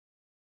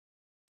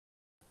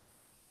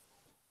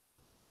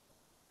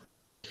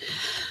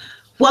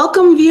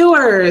Welcome,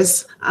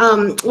 viewers.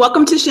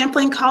 Welcome to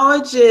Champlain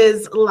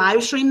College's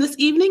live stream this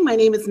evening. My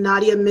name is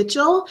Nadia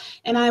Mitchell,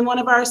 and I'm one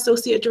of our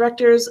Associate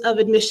Directors of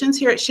Admissions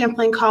here at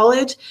Champlain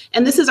College.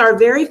 And this is our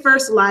very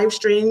first live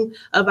stream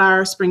of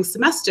our spring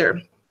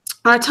semester.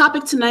 Our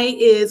topic tonight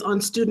is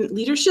on student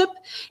leadership,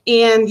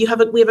 and we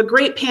have a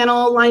great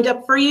panel lined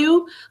up for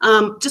you.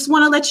 Just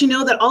want to let you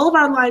know that all of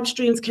our live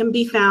streams can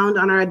be found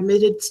on our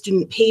admitted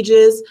student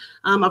pages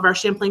of our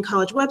Champlain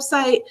College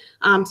website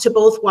to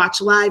both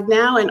watch live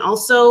now, and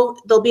also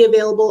they'll be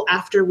available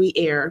after we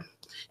air.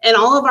 And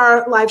all of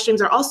our live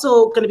streams are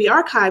also going to be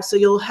archived, so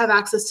you'll have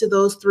access to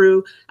those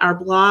through our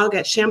blog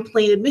at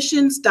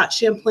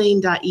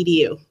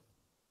champlainadmissions.champlain.edu.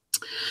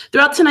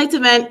 Throughout tonight's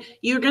event,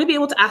 you're going to be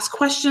able to ask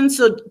questions,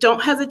 so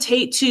don't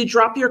hesitate to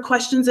drop your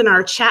questions in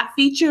our chat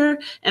feature,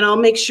 and I'll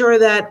make sure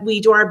that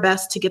we do our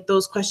best to get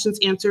those questions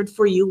answered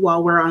for you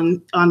while we're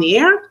on the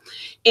air.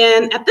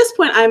 And at this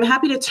point, I'm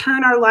happy to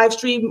turn our live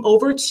stream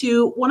over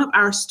to one of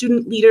our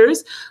student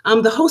leaders,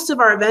 the host of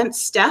our event,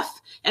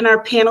 Steph, and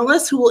our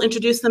panelists who will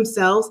introduce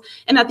themselves.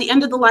 And at the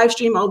end of the live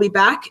stream, I'll be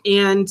back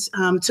and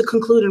to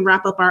conclude and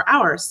wrap up our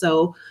hour.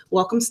 So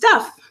welcome,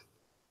 Steph.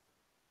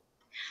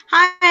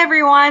 Hi,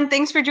 everyone.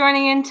 Thanks for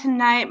joining in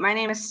tonight. My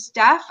name is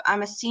Steph.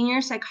 I'm a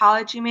senior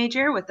psychology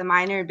major with a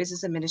minor in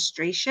business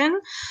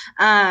administration.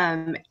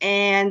 And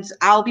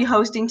I'll be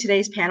hosting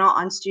today's panel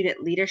on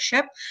student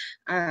leadership.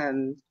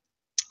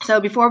 So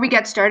before we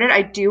get started,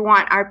 I do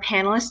want our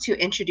panelists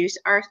to introduce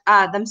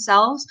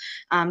themselves.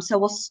 So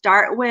we'll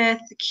start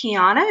with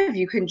Kiana. If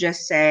you can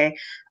just say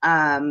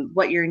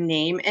what your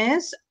name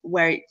is,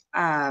 where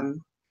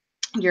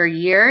your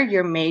year,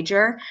 your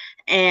major,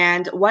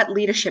 and what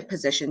leadership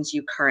positions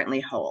you currently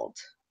hold.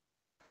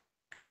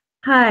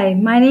 Hi,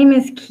 my name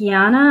is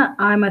Kiana.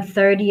 I'm a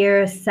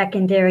third-year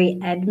secondary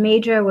ed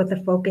major with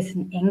a focus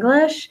in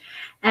English,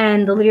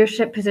 and the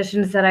leadership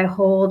positions that I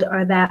hold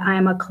are that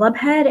I'm a club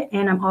head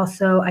and I'm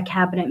also a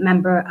cabinet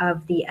member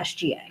of the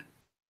SGA.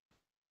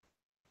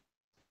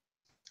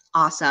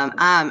 Awesome.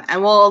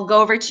 And we'll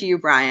go over to you,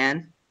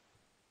 Brian.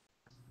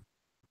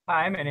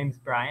 Hi, my name is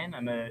Brian.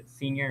 I'm a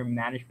senior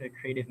management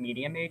creative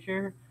media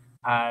major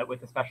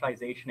with a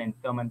specialization in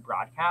film and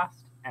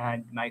broadcast.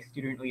 And my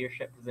student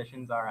leadership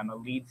positions are I'm a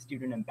lead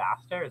student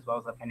ambassador as well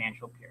as a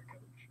financial peer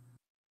coach.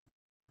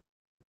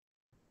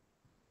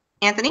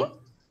 Anthony?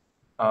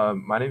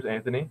 My name is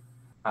Anthony.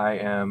 I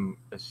am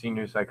a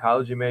senior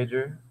psychology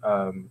major,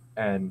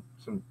 and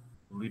some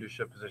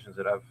leadership positions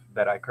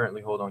that I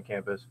currently hold on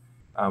campus.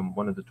 I'm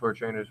one of the tour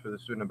trainers for the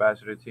student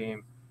ambassador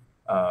team,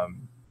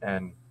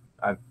 and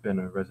I've been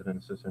a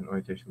resident assistant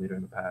orientation leader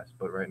in the past,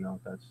 but right now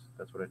that's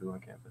what I do on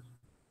campus.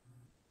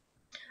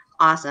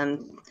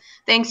 Awesome.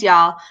 Thanks,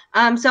 y'all.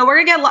 So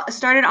we're gonna get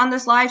started on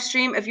this live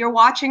stream. If you're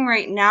watching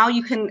right now,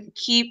 you can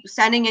keep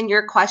sending in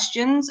your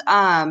questions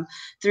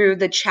through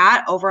the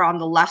chat over on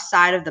the left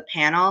side of the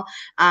panel.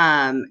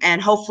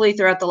 And hopefully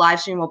throughout the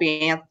live stream, we'll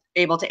be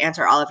able to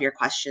answer all of your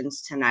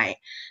questions tonight.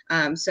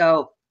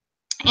 So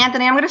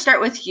Anthony, I'm going to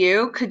start with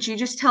you. Could you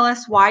just tell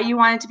us why you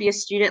wanted to be a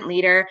student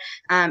leader,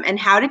 and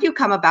how did you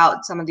come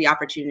about some of the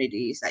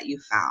opportunities that you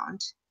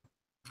found?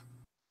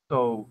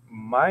 So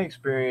my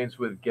experience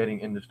with getting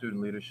into student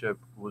leadership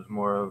was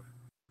I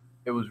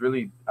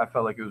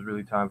felt like it was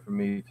really time for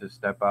me to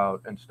step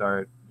out and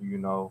start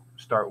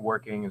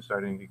working and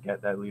starting to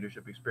get that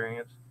leadership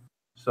experience.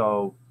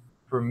 So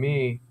for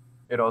me,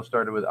 it all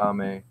started with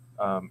Ame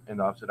in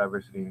the Office of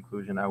Diversity and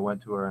Inclusion. I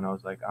went to her and I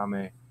was like,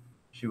 Ame,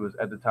 she was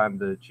at the time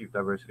the chief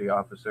diversity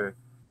officer.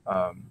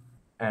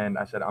 And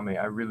I said, Ame,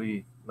 I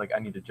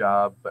need a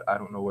job, but I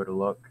don't know where to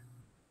look.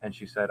 And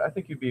she said, I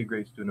think you'd be a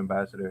great student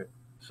ambassador.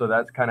 So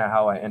that's kind of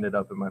how I ended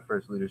up in my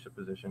first leadership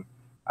position.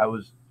 I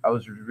was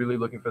really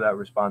looking for that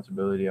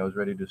responsibility. I was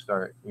ready to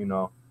start,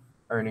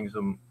 earning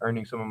some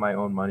of my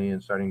own money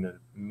and starting to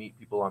meet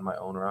people on my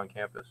own around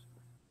campus.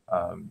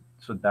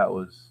 So that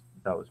was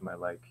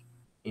my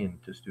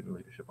into student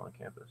leadership on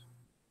campus.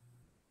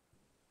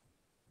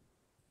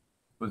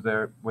 Were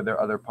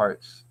there other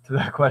parts to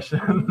that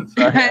question?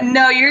 Sorry.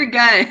 No, you're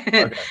good.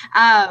 Okay.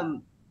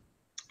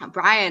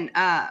 Brian,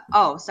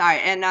 sorry.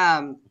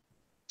 And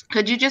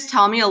could you just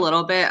tell me a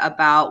little bit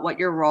about what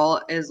your role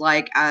is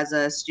like as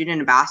a student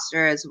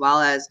ambassador, as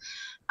well as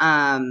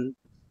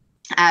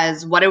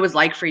what it was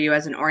like for you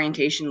as an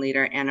orientation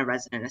leader and a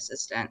resident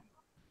assistant?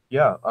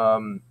 Yeah.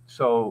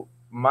 So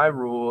my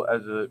role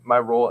as a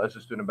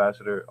student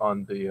ambassador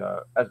on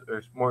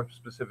or more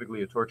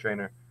specifically a tour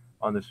trainer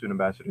on the student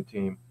ambassador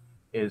team,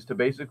 is to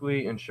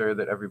basically ensure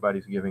that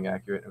everybody's giving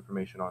accurate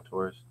information on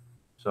tours.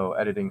 So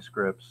editing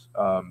scripts,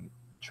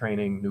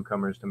 training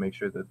newcomers to make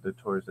sure that the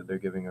tours that they're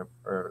giving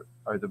are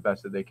the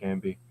best that they can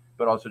be,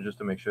 but also just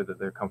to make sure that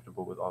they're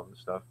comfortable with all this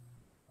stuff.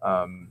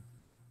 And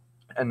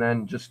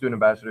then just student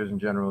ambassadors in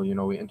general,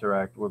 we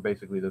interact. We're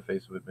basically the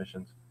face of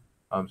admissions.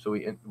 So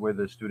we're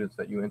the students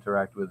that you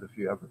interact with if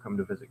you ever come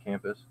to visit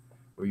campus.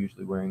 We're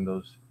usually wearing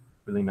those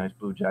really nice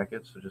blue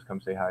jackets, so just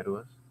come say hi to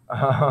us.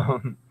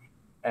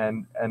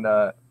 And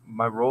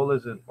my role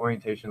as an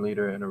orientation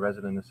leader and a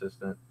resident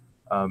assistant.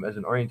 As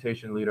an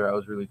orientation leader, I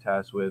was really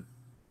tasked with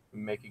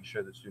making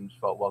sure that students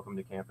felt welcome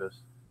to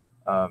campus,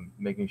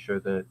 making sure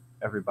that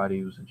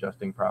everybody was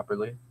adjusting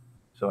properly.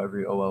 So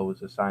every OL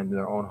was assigned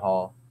their own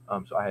hall.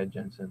 So I had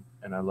Jensen,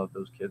 and I loved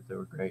those kids. They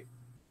were great.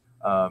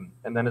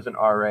 And then as an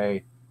RA,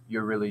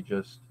 you're really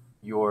just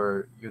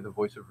you're the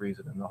voice of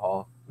reason in the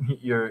hall.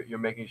 You're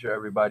making sure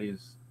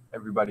everybody's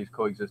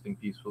coexisting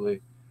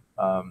peacefully,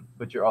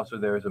 but you're also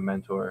there as a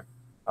mentor,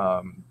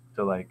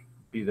 to like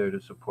be there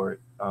to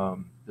support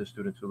the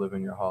students who live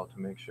in your hall, to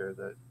make sure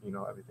that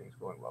everything's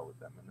going well with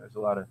them. And there's a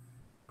lot of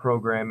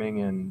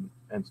programming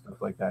and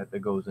stuff like that that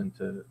goes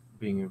into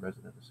being a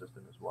resident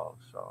assistant as well.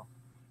 So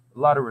a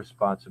lot of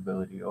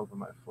responsibility over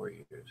my 4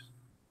 years.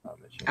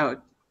 Oh,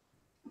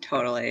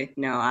 totally.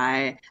 No,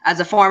 as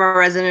a former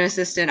resident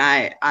assistant,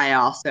 I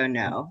also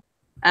know.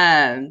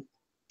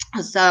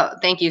 So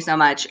thank you so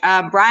much.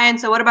 Brian,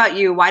 so what about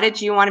you? Why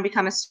did you want to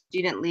become a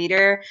student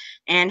leader,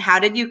 and how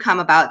did you come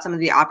about some of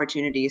the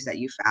opportunities that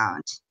you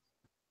found?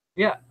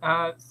 Yeah,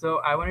 so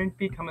I wanted to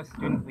become a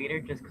student leader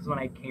just because when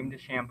I came to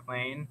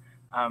Champlain,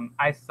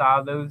 I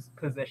saw those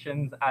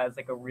positions as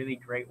like a really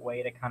great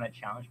way to kind of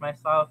challenge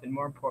myself, and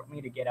more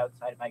importantly, to get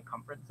outside of my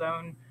comfort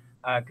zone,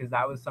 because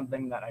that was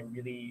something that I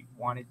really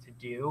wanted to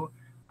do.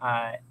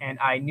 And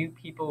I knew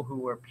people who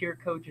were peer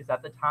coaches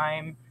at the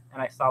time,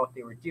 and I saw what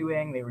they were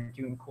doing. They were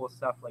doing cool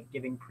stuff like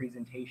giving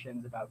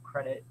presentations about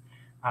credit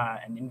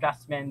and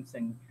investments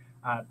and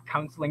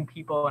counseling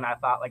people, and I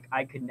thought like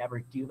I could never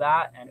do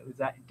that, and it was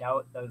that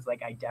doubt that was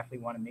like I definitely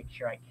want to make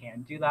sure I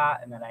can do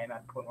that, and then I am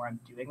at a point where I'm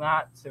doing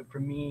that. So for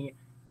me,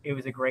 it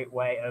was a great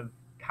way of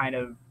kind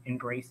of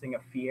embracing a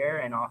fear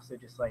and also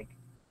just like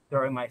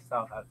throwing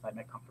myself outside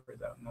my comfort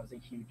zone. And that was a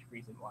huge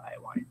reason why I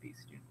wanted to be a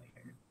student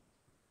leader.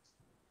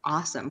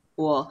 Awesome,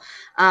 cool.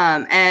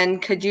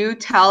 And could you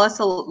tell us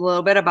a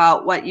little bit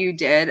about what you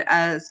did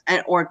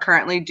or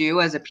currently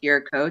do as a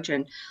peer coach,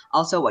 and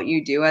also what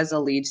you do as a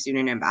lead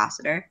student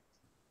ambassador?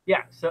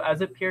 Yeah, so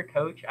as a peer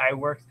coach, I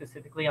work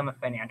specifically on the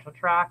financial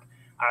track.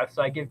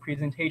 So I give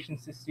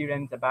presentations to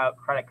students about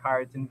credit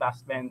cards,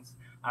 investments.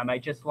 I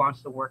just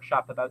launched a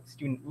workshop about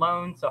student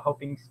loans, so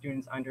helping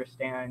students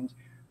understand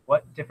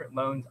what different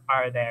loans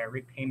are there,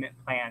 repayment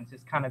plans,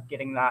 just kind of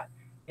getting that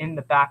in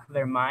the back of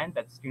their mind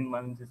that student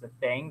loans is a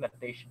thing that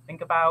they should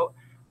think about.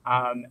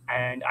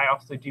 And I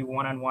also do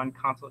one-on-one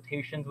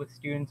consultations with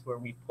students where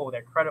we pull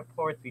their credit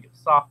reports, we do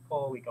soft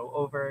pull, we go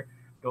over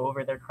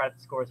their credit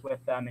scores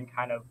with them and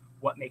kind of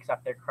what makes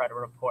up their credit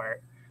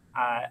report.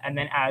 And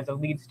then as a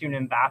lead student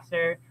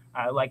ambassador,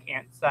 like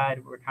Ant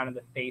said, we're kind of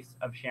the face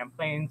of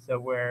Champlain. So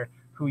we're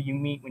who you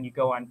meet when you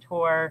go on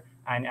tour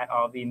and at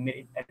all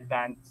the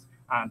events.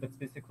 But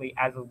specifically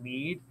as a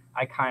lead,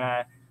 I kind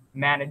of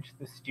manage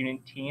the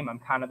student team. I'm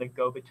kind of the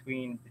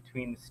go-between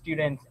between the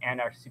students and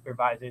our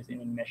supervisors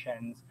in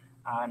admissions.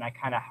 And I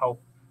kind of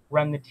help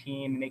run the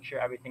team, make sure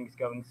everything's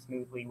going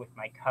smoothly with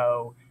my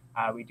co.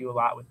 We do a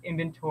lot with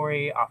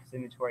inventory, office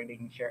inventory,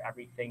 making sure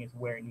everything is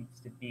where it needs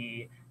to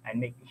be and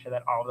making sure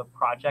that all the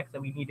projects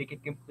that we need to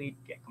get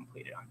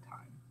completed on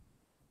time.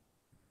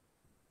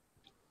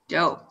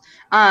 Dope.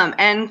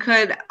 And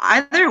could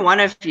either one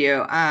of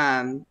you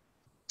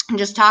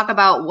just talk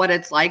about what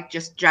it's like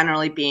just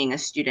generally being a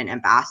student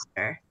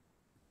ambassador?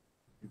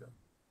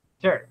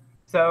 Sure.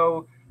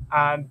 So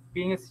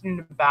being a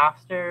student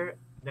ambassador,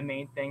 the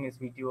main thing is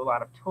we do a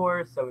lot of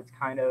tours. So it's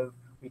kind of,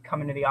 we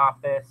come into the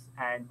office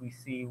and we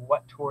see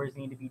what tours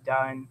need to be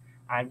done.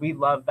 And we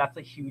love, that's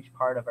a huge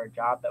part of our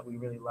job that we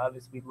really love,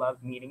 is we love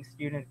meeting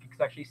students,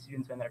 especially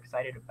students when they're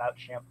excited about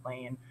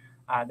Champlain.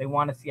 They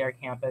want to see our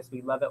campus.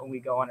 We love it when we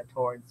go on a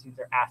tour and students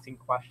are asking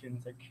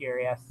questions, they're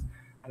curious,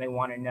 and they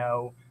want to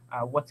know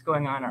what's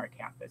going on our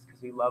campus,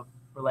 because we love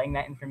relaying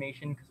that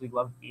information, because we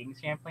love being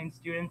Champlain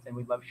students and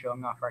we love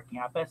showing off our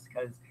campus,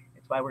 because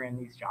it's why we're in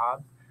these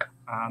jobs.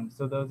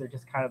 So those are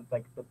just kind of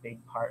like the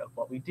big part of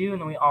what we do.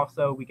 And then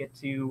we get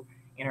to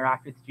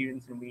interact with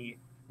students, and we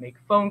make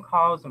phone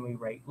calls and we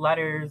write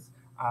letters.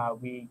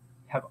 We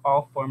have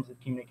all forms of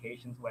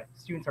communications with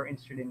students who are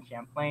interested in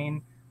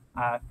Champlain,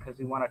 because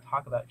we want to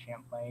talk about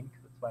Champlain,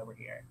 because that's why we're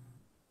here.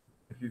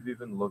 If you've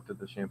even looked at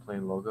the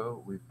Champlain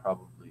logo, we've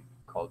probably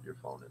called your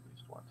phone at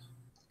least once.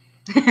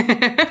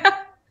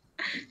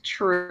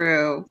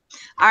 True.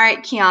 All right,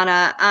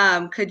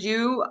 Kiana, could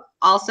you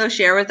also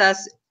share with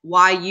us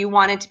why you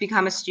wanted to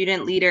become a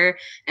student leader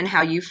and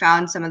how you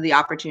found some of the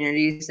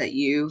opportunities that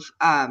you've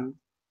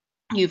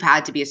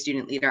had to be a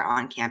student leader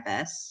on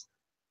campus?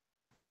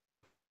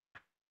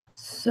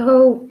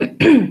 So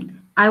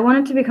I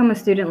wanted to become a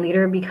student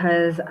leader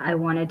because I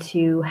wanted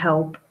to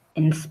help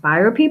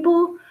inspire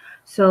people.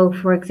 So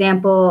for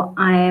example,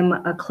 I'm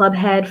a club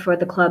head for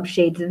the club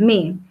Shades of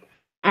Me.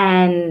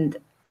 And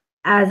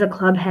as a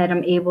club head,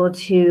 I'm able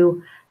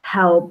to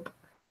help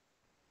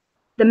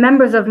the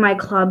members of my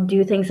club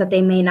do things that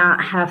they may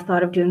not have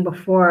thought of doing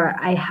before.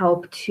 I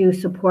help to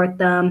support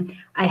them.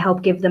 I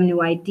help give them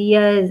new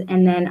ideas.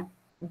 And then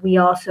we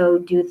also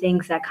do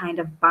things that kind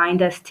of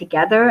bind us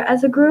together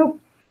as a group.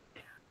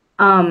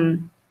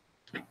 And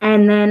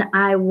then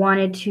I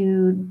wanted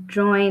to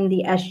join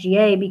the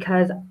SGA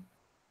because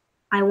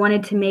I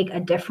wanted to make a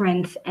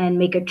difference and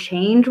make a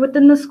change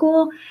within the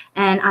school.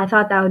 And I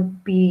thought that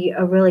would be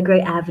a really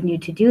great avenue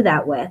to do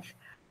that with.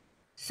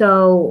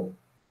 So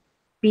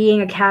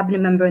being a cabinet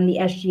member in the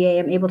SGA,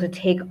 I'm able to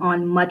take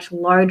on much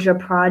larger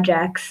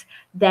projects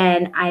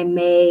than I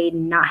may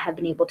not have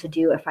been able to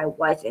do if I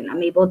wasn't.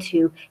 I'm able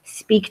to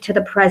speak to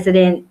the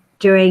president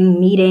during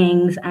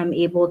meetings. I'm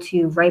able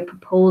to write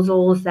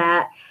proposals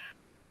that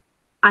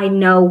I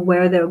know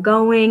where they're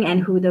going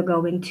and who they're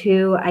going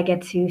to. I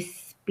get to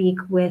speak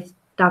with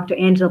Dr.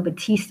 Angela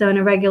Batista on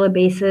a regular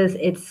basis.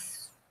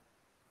 It's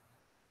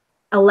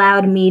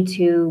allowed me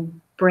to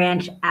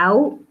branch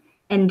out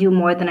and do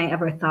more than I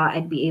ever thought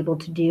I'd be able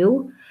to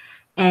do.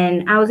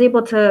 And I was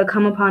able to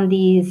come upon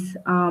these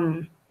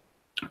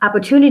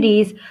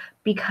opportunities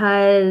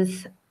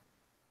because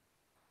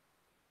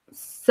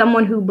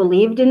someone who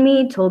believed in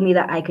me told me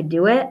that I could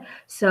do it.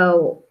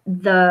 So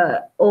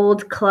the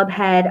old club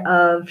head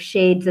of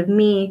Shades of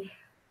Me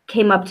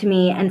came up to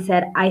me and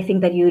said, I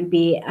think that you would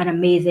be an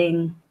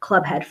amazing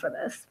club head for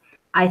this.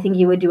 I think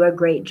you would do a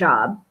great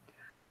job.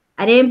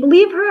 I didn't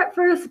believe her at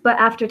first, but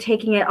after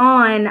taking it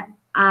on,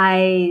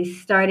 I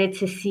started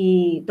to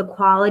see the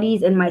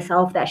qualities in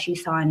myself that she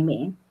saw in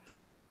me.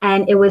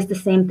 And it was the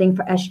same thing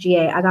for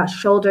SGA. I got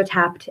shoulder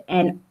tapped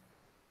and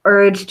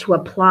urged to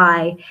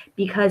apply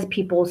because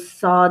people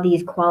saw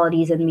these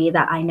qualities in me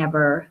that I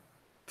never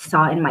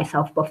saw in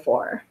myself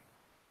before.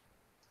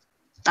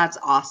 That's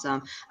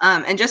awesome.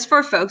 And just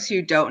for folks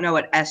who don't know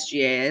what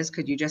SGA is,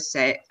 could you just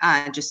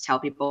tell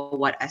people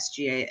what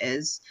SGA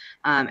is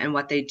and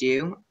what they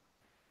do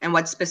and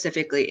what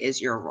specifically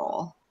is your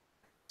role?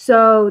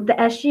 So the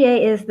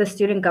SGA is the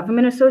Student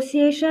Government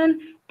Association,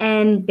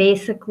 and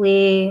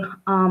basically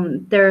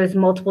there's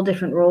multiple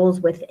different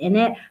roles within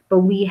it, but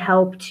we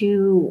help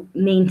to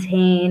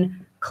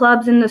maintain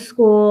clubs in the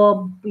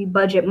school. We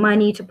budget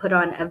money to put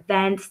on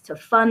events, to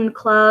fund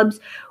clubs.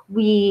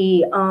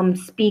 We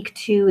speak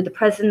to the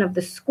president of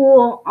the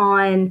school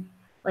on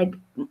like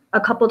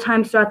a couple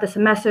times throughout the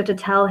semester to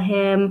tell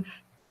him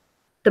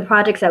the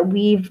projects that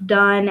we've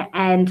done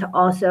and to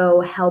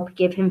also help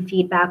give him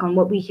feedback on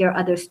what we hear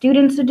other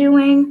students are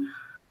doing.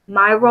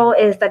 My role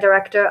is the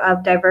Director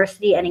of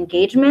Diversity and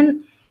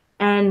Engagement.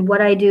 And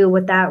what I do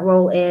with that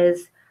role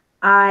is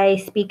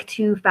I speak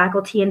to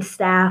faculty and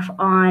staff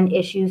on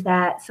issues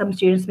that some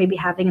students may be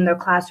having in their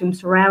classroom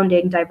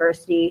surrounding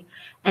diversity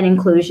and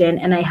inclusion.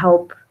 And I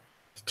help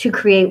to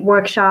create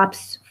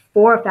workshops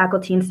for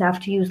faculty and staff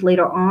to use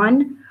later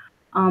on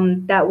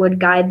that would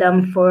guide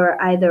them for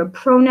either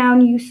pronoun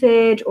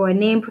usage or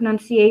name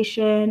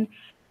pronunciation.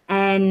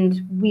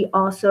 And we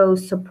also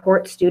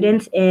support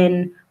students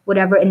in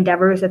whatever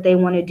endeavors that they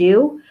want to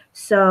do.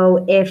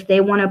 So if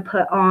they want to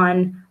put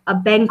on a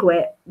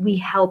banquet, we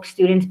help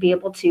students be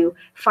able to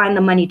find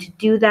the money to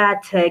do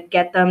that, to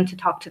get them to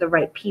talk to the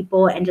right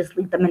people and just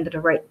lead them into the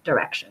right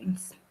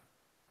directions.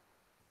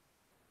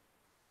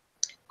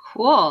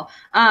 Cool.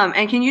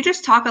 And can you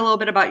just talk a little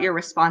bit about your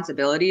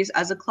responsibilities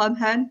as a club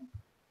head?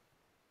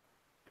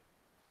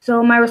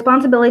 So my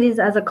responsibilities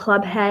as a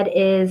club head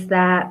is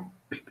that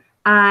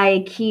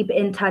I keep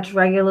in touch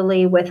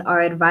regularly with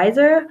our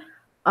advisor.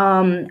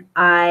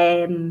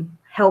 I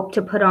help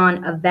to put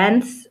on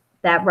events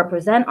that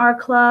represent our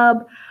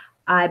club.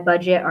 I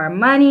budget our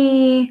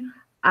money.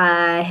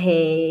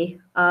 I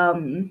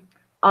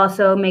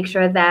also make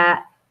sure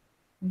that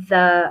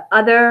the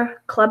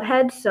other club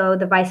heads, so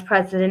the vice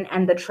president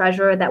and the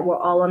treasurer, that we're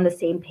all on the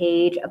same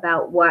page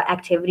about what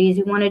activities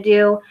we want to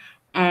do,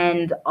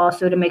 and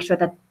also to make sure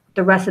that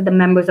the rest of the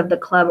members of the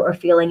club are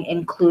feeling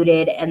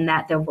included and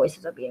that their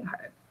voices are being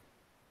heard.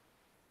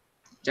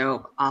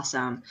 Dope.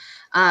 Awesome.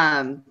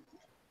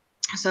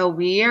 So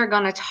we are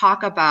going to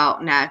talk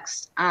about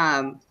next.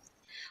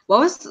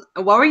 What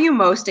were you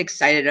most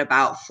excited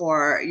about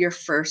for your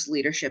first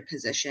leadership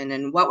position,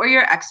 and what were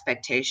your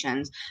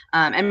expectations?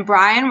 And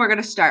Brian, we're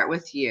going to start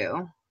with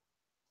you.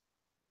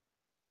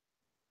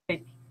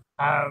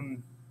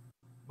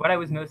 What I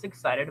was most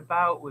excited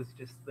about was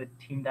just the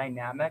team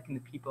dynamic and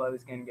the people I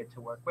was going to get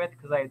to work with,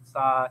 because I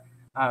saw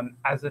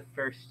as a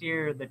first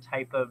year the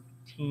type of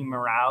team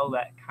morale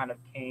that kind of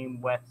came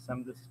with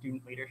some of the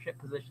student leadership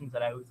positions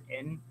that I was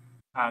in,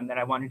 that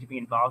I wanted to be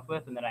involved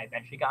with and that I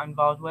eventually got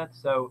involved with.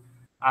 So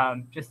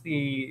just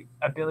the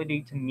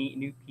ability to meet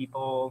new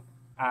people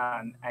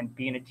and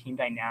be in a team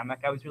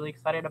dynamic I was really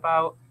excited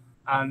about.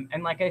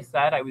 And like I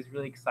said, I was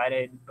really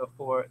excited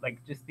before,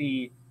 like just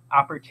the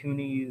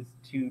opportunities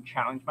to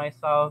challenge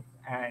myself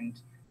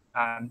and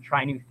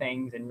try new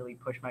things and really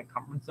push my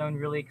comfort zone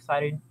really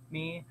excited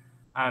me.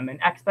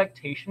 And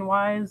expectation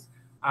wise,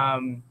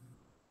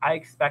 I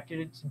expected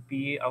it to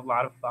be a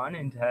lot of fun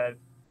and to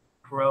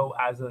grow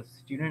as a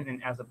student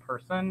and as a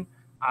person.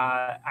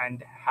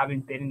 And having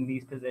been in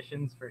these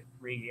positions for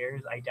 3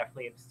 years, I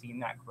definitely have seen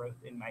that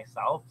growth in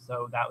myself.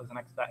 So that was an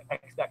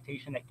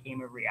expectation that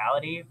came of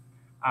reality,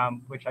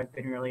 which I've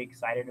been really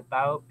excited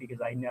about because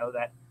I know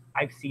that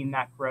I've seen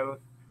that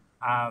growth,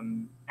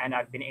 and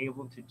I've been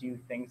able to do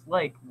things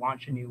like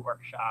launch a new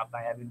workshop.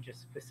 I haven't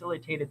just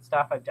facilitated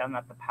stuff. I've done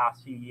that the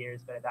past few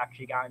years, but I've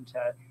actually gotten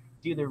to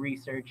do the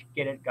research,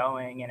 get it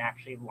going, and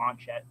actually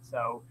launch it.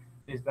 So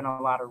there's been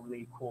a lot of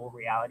really cool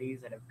realities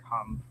that have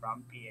come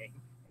from being.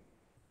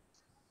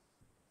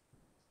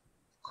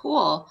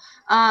 Cool.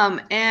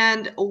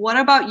 And what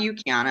about you,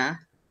 Kiana?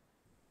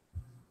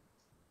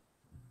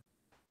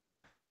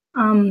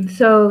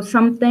 So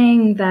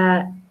something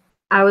that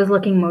I was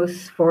looking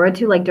most forward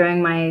to, like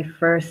during my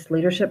first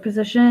leadership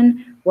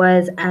position,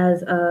 was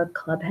as a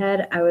club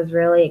head, I was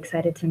really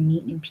excited to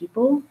meet new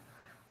people.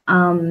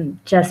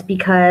 Just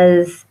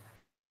because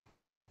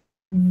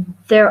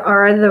there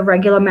are the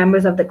regular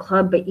members of the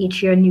club, but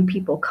each year new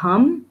people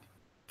come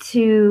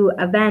to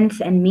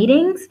events and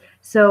meetings.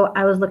 So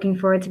I was looking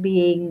forward to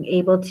being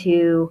able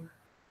to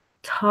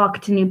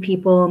talk to new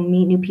people,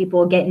 meet new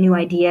people, get new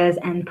ideas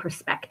and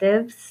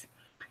perspectives.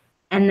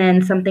 And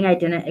then something I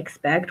didn't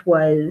expect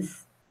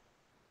was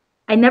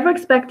I never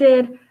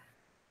expected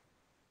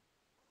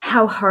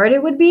how hard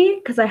it would be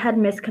because I had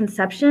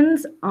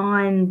misconceptions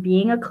on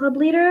being a club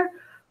leader.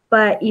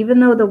 But even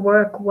though the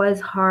work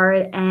was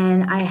hard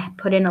and I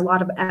put in a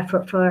lot of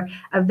effort for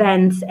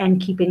events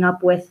and keeping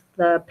up with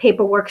the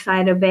paperwork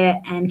side of it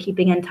and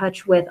keeping in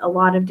touch with a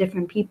lot of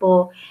different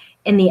people,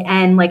 in the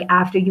end, like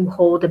after you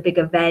hold a big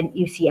event,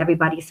 you see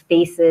everybody's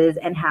faces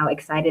and how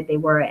excited they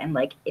were, and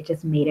like it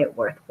just made it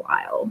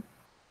worthwhile.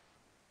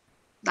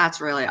 That's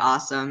really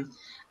awesome.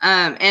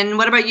 And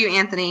what about you,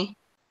 Anthony?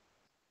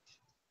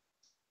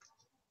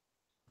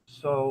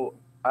 So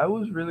I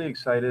was really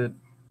excited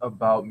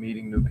about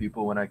meeting new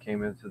people when I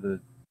came into the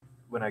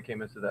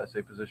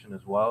SA position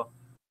as well,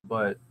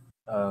 but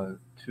uh,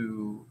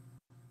 to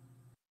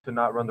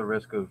not run the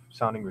risk of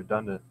sounding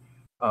redundant,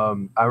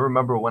 I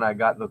remember when I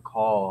got the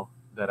call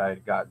that I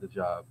got the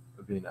job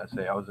of being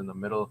SA. I was in the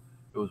middle.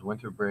 It was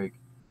winter break,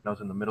 and I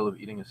was in the middle of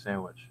eating a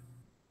sandwich,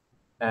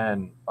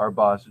 and our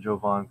boss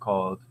Jovan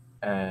called,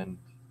 and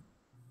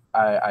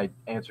I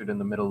answered in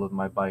the middle of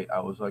my bite. I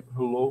was like,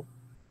 "Hello,"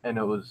 and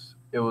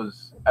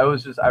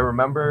I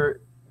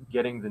remember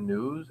getting the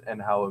news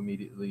and how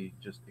immediately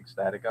just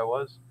ecstatic I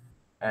was,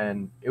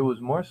 and it was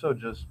more so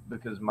just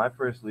because my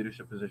first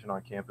leadership position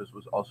on campus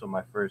was also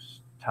my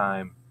first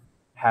time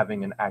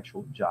having an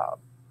actual job.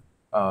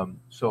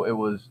 So it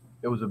was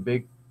a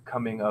big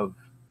coming of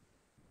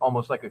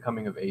almost like a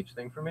coming of age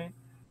thing for me.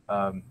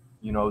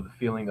 The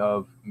feeling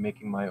of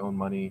making my own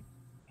money,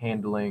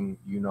 handling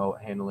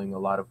a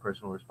lot of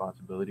personal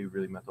responsibility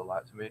really meant a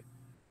lot to me.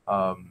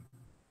 Um,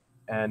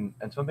 and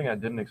something I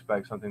didn't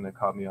expect, something that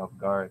caught me off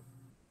guard.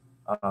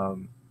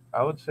 Um,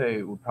 I would say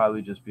it would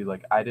probably just be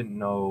like I didn't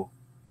know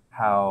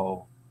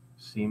how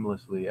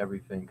seamlessly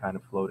everything kind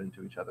of flowed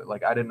into each other.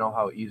 Like I didn't know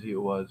how easy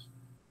it was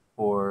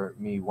for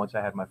me once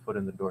I had my foot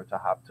in the door to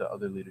hop to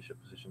other leadership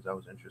positions I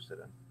was interested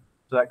in.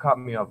 So that caught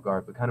me off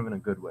guard, but kind of in a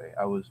good way.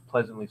 I was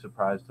pleasantly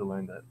surprised to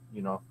learn that,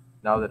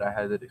 now that I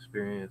had that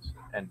experience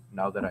and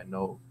now that I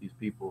know these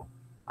people,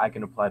 I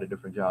can apply to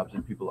different jobs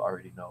and people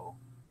already know,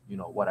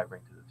 what I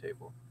bring to the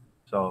table.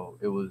 So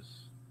it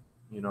was,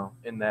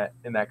 in that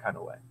kind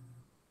of way.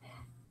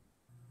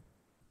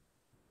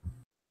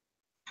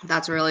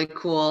 That's really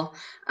cool.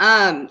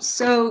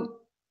 So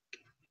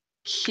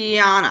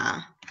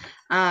Kiana,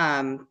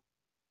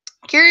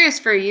 curious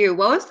for you,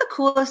 what was the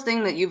coolest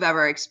thing that you've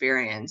ever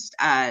experienced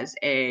as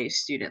a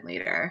student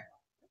leader?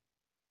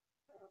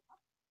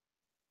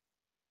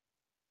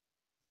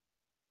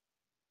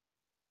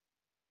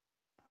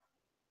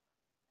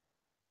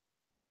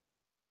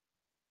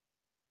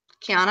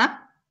 Kiana?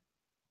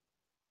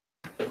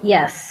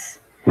 Yes.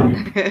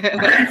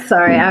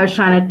 Sorry, I was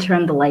trying to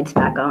turn the lights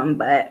back on,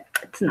 but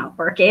it's not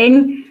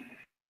working.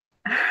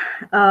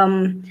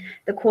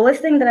 The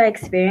coolest thing that I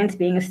experienced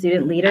being a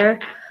student leader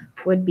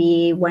would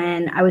be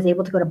when I was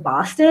able to go to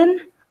Boston,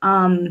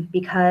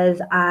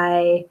 because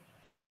I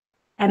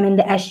am in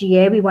the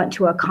SGA. We went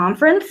to a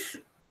conference,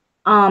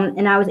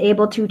 and I was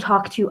able to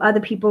talk to other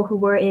people who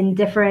were in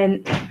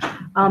different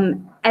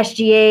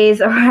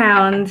SGAs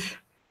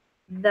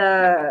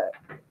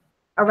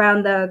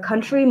around the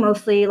country,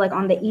 mostly like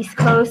on the East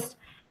Coast.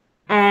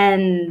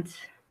 And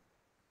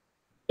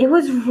it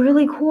was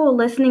really cool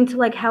listening to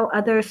like how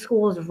other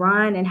schools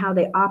run and how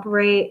they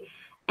operate,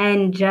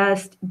 and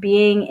just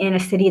being in a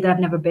city that I've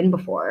never been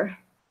before.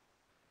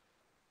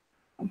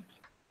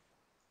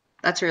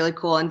 That's really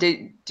cool. And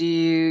do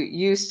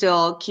you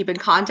still keep in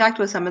contact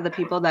with some of the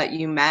people that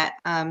you met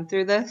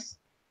through this?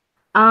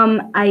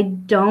 I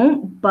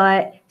don't,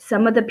 but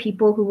some of the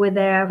people who were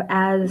there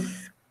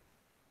as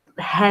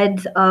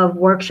heads of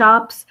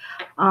workshops,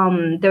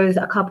 there's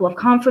a couple of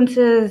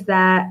conferences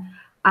that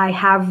I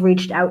have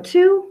reached out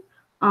to,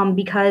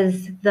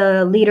 because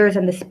the leaders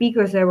and the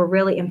speakers there were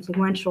really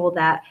influential,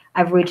 that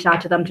I've reached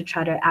out to them to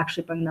try to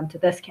actually bring them to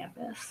this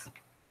campus.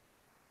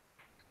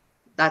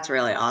 That's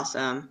really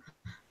awesome.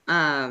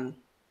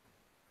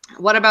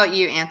 What about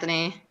you,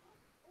 Anthony?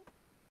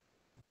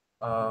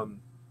 A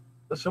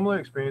similar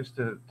experience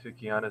to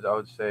Kiana's, I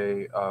would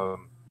say,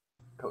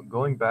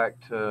 going back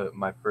to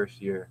my first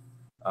year,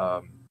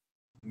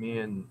 me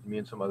and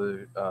some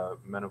other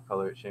men of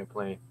color at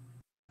Champlain,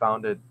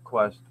 founded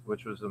Quest,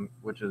 which is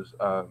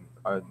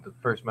the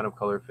first Men of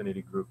Color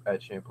affinity group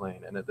at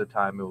Champlain, and at the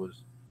time it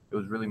was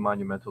really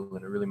monumental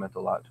and it really meant a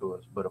lot to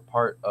us. But a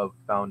part of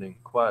founding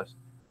Quest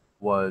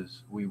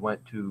was we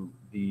went to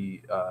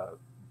the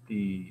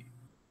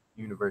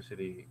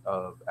University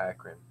of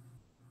Akron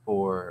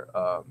for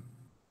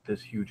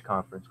this huge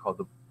conference called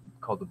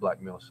the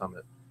Black Male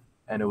Summit,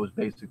 and it was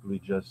basically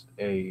just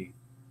a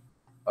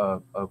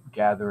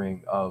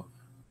gathering of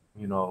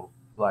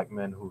black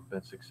men who've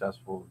been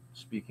successful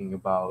speaking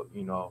about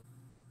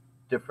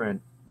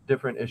different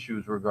different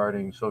issues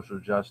regarding social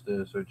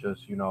justice or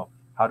just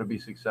how to be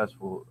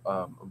successful.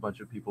 A bunch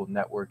of people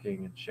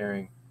networking and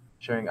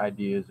sharing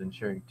ideas and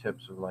sharing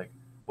tips of like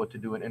what to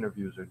do in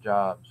interviews or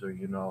jobs, or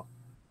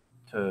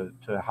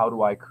to how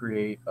do I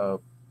create a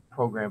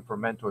program for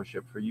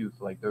mentorship for youth.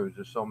 Like there was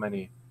just so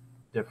many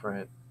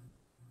different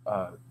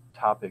uh,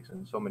 topics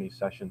and so many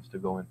sessions to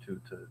go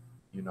into, to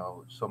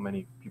so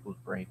many people's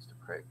brains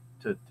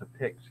to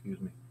pick, excuse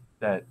me,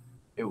 that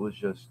it was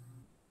just,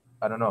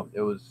 I don't know,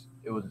 it was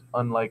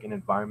unlike an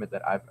environment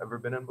that I've ever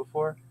been in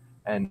before,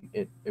 and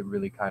it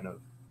really kind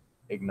of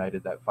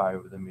ignited that fire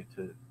within me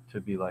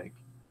to be like,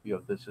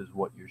 this is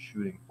what you're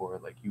shooting for.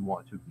 Like you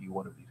want to be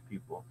one of these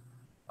people.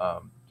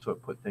 So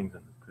it put things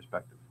in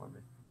perspective for me.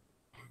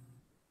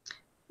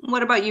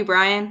 What about you,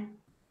 Brian?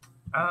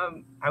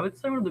 I would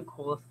say one of the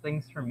coolest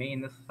things for me,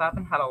 and this has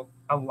happened had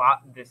a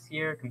lot this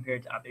year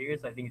compared to other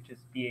years. I think it's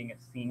just being a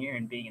senior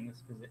and being in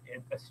this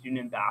position, a student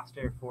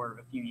ambassador for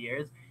a few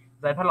years.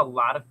 Is I've had a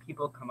lot of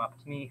people come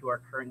up to me who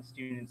are current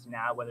students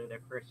now, whether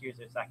they're first years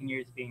or second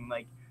years, being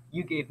like,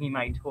 "You gave me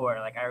my tour.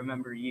 Like I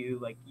remember you.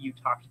 Like you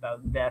talked about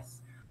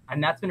this,"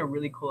 and that's been a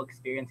really cool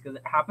experience because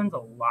it happens a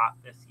lot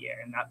this year,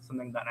 and that's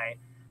something that I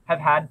have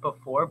had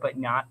before, but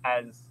not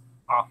as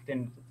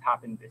often as it's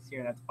happened this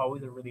year. And that's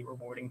always a really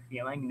rewarding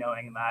feeling,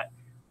 knowing that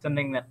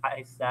something that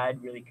I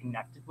said really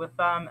connected with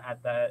them,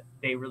 at that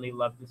they really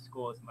love the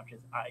school as much as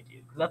I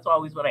do. Because that's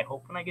always what I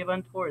hope when I give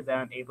on tour, is that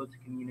I'm able to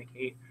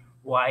communicate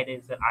why it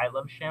is that I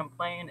love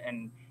Champlain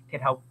and can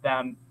help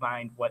them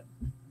find what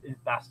is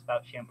best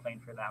about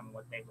Champlain for them and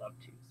what they love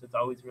too. So it's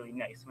always really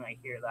nice when I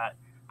hear that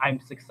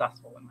I'm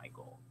successful in my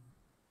goal.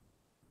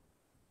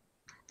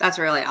 That's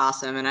really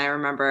awesome. And I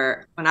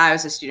remember when I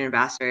was a student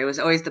ambassador, it was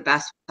always the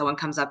best when someone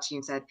comes up to you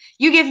and said,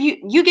 you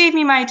gave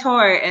me my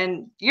tour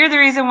and you're the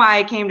reason why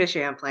I came to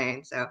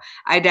Champlain. So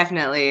I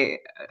definitely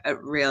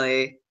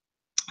really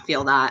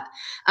feel that.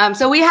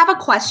 So we have a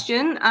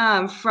question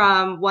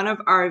from one of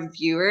our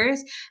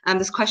viewers.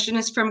 This question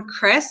is from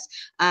Chris,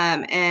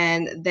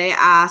 and they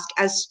ask,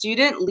 as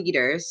student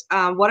leaders,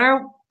 what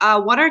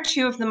are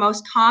two of the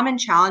most common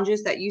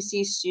challenges that you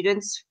see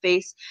students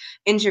face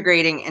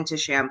integrating into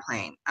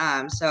Champlain?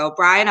 So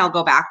Brian, I'll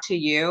go back to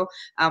you.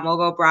 We'll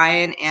go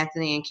Brian,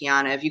 Anthony, and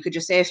Kiana. If you could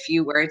just say a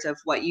few words of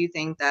what you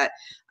think that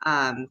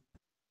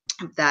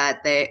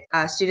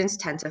students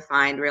tend to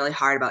find really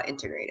hard about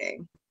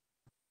integrating.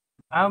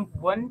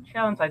 One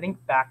challenge I think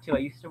back to, I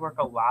used to work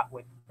a lot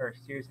with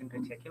first years in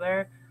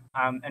particular.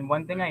 And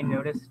one thing I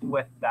noticed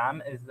with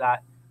them is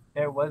that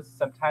there was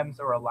sometimes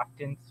a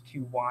reluctance to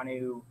want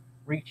to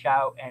reach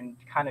out and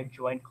kind of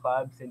join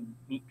clubs and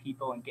meet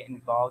people and get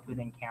involved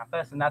within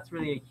campus. And that's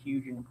really a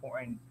huge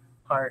important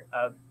part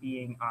of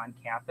being on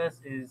campus,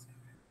 is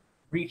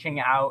reaching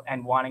out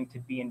and wanting to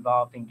be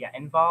involved and get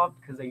involved,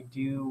 because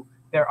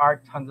there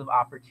are tons of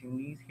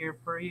opportunities here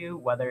for you,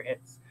 whether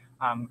it's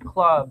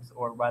clubs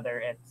or whether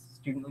it's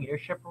student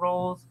leadership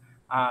roles.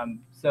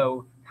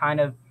 So kind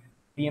of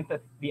the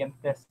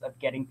emphasis of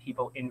getting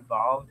people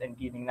involved and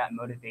giving that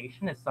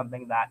motivation is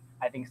something that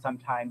I think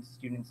sometimes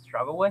students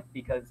struggle with,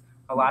 because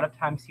a lot of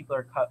times people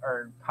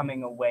are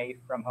coming away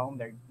from home,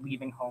 they're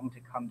leaving home to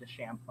come to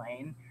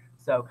Champlain.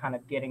 So kind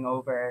of getting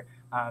over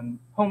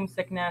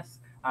homesickness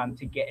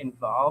to get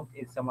involved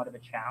is somewhat of a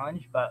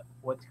challenge. But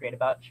what's great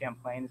about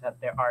Champlain is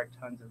that there are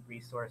tons of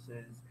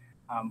resources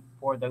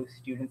for those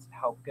students to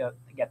help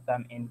get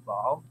them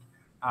involved.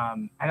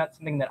 And that's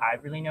something that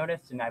I've really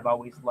noticed, and I've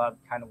always loved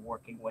kind of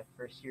working with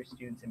first year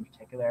students in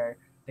particular,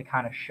 to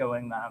kind of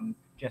showing them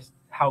just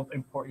how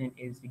important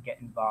it is to get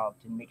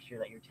involved and make sure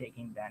that you're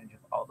taking advantage of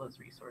all those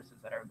resources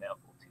that are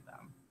available to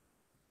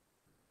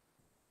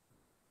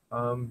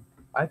them.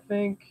 I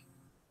think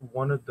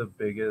one of the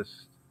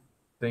biggest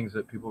things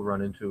that people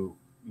run into,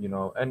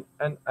 and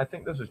I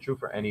think this is true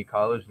for any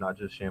college, not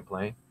just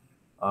Champlain,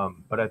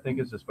 but I think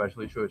it's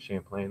especially true at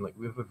Champlain. Like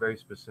we have a very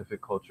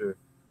specific culture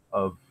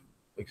of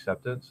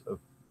acceptance of,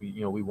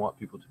 we want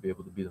people to be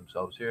able to be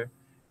themselves here.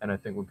 And I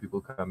think when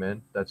people come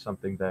in, that's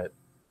something that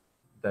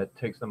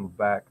takes them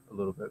back a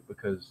little bit,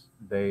 because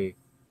they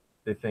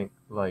think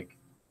like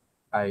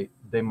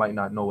they might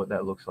not know what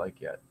that looks like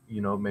yet.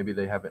 Maybe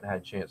they haven't had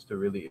a chance to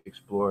really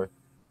explore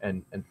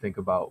and think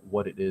about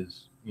what it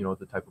is,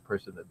 the type of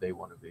person that they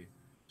want to be.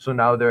 So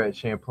now they're at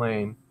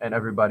Champlain and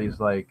everybody's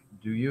like,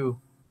 do you,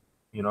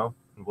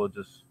 and we'll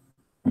just,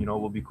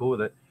 we'll be cool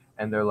with it.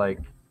 And they're like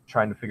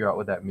trying to figure out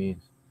what that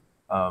means.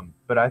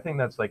 But I think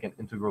that's like an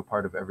integral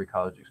part of every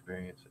college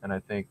experience. And I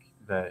think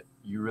that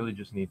you really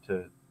just need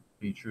to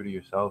be true to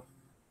yourself.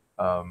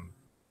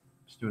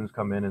 students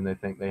come in and they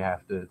think they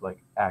have to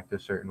like act a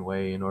certain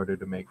way in order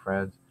to make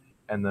friends.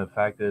 And the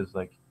fact is,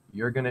 like,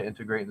 you're going to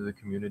integrate into the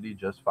community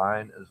just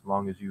fine as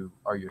long as you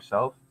are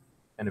yourself.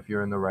 And if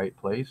you're in the right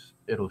place,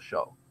 it'll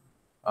show.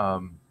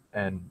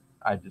 And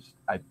I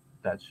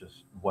that's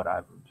just what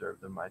I've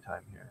observed in my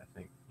time here. I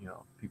think,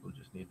 people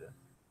just need to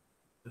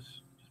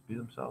just be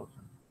themselves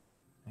and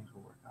things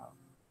will work out.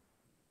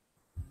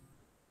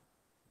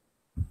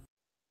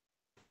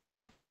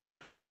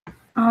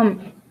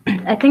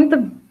 I think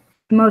the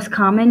most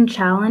common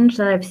challenge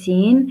that I've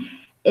seen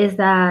is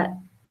that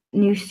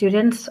new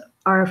students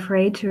are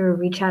afraid to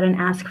reach out and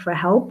ask for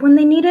help when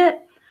they need it.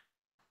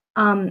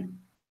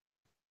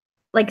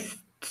 Like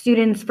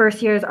students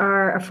first years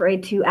are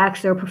afraid to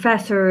ask their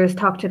professors,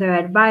 talk to their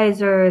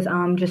advisors,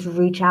 just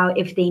reach out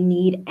if they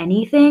need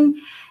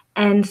anything.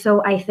 And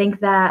so I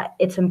think that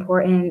it's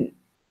important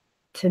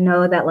to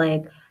know that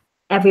like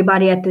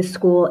everybody at this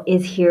school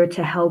is here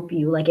to help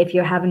you. Like if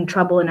you're having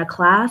trouble in a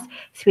class,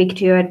 speak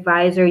to your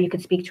advisor, you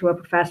could speak to a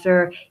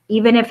professor,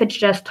 even if it's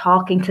just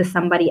talking to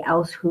somebody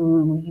else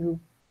who you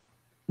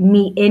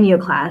meet in your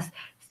class,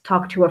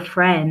 talk to a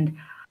friend,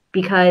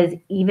 because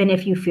even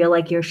if you feel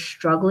like you're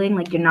struggling,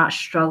 like you're not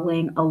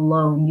struggling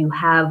alone. You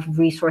have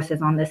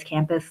resources on this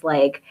campus.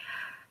 Like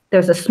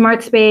there's a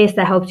smart space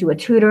that helps you with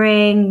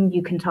tutoring.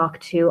 You can talk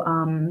to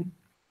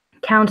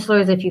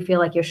counselors if you feel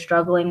like you're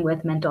struggling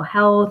with mental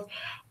health.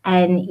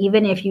 And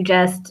even if you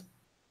just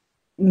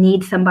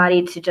need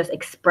somebody to just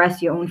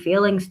express your own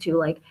feelings to,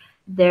 like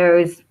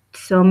there's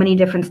so many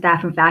different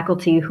staff and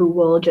faculty who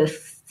will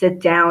just sit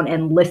down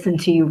and listen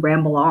to you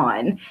ramble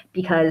on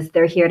because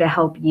they're here to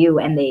help you,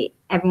 and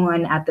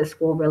everyone at the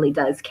school really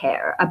does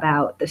care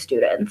about the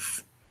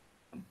students.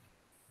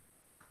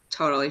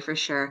 Totally, for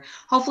sure.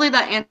 Hopefully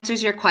that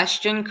answers your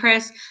question,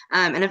 Chris.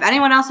 And if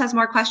anyone else has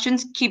more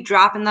questions, keep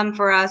dropping them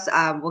for us.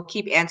 We'll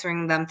keep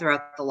answering them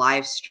throughout the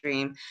live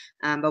stream.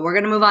 But we're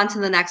going to move on to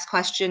the next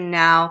question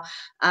now.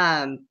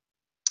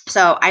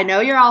 So I know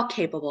you're all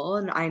capable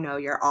and I know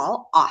you're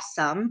all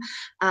awesome.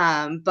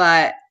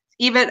 But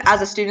even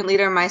as a student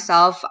leader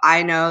myself,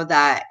 I know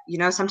that,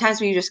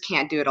 sometimes we just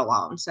can't do it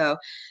alone. So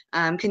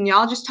can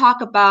y'all just talk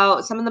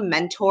about some of the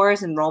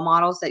mentors and role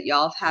models that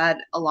y'all have had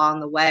along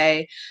the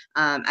way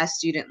as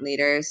student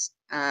leaders?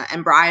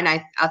 And Brian,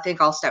 I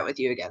think I'll start with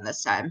you again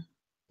this time.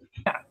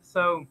 Yeah,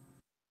 so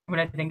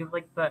when I think of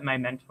like my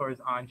mentors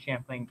on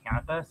Champlain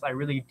campus, I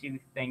really do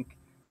think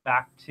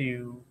back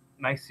to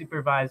my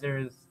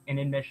supervisors in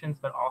admissions,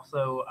 but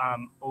also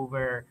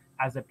over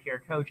as a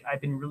peer coach. I've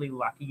been really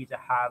lucky to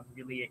have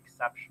really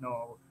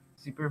exceptional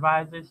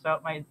supervisors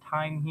throughout my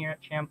time here at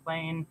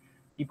Champlain,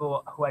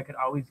 people who I could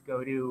always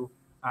go to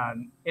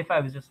if I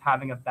was just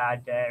having a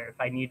bad day, or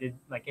if I needed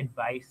like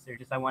advice, or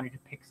just I wanted to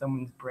pick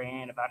someone's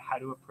brain about how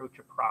to approach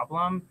a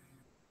problem.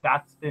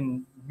 That's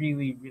been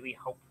really, really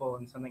helpful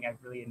and something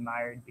I've really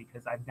admired,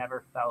 because I've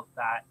never felt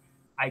that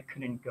I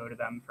couldn't go to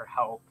them for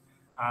help.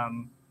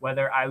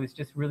 Whether I was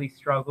just really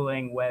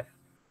struggling with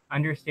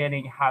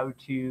understanding how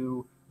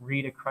to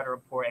read a credit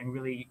report and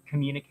really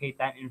communicate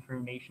that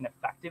information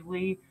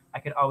effectively, I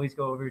could always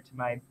go over to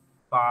my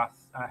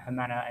boss,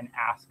 Jimena, and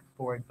ask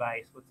for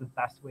advice. What's the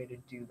best way to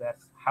do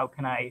this? How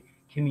can I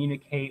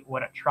communicate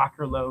what a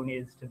tracker loan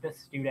is to this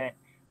student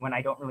when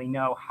I don't really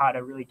know how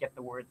to really get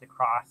the words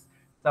across?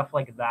 Stuff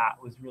like that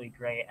was really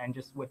great. And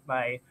just with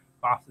my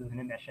bosses in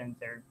admissions,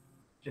 they're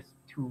just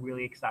two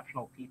really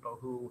exceptional people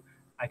who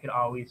I could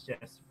always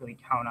just really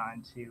count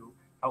on to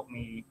help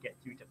me get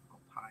through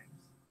difficult times.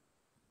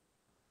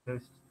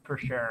 Those for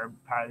sure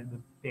probably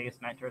the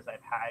biggest mentors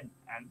I've had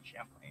at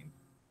Champlain.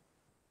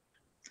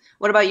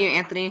 What about you,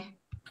 Anthony?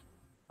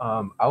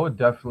 I would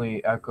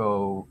definitely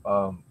echo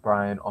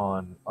Brian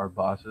on our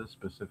bosses,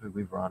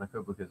 specifically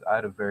Veronica, because I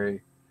had a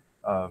very,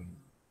 um,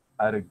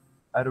 I had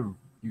a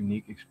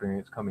unique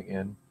experience coming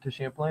in to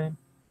Champlain,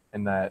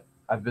 in that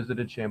I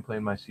visited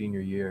Champlain my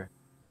senior year,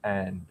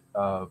 and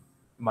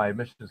my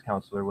admissions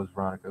counselor was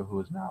Veronica,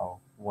 who is now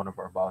one of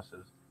our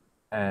bosses,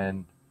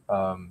 and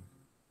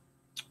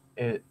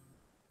it,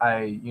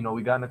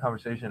 we got in a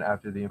conversation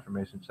after the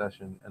information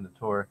session and the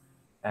tour,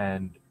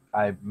 and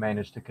I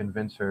managed to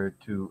convince her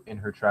to, in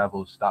her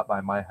travels, stop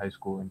by my high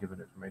school and give an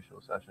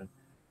informational session,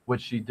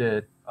 which she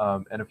did.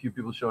 And a few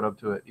people showed up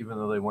to it, even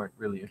though they weren't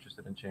really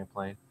interested in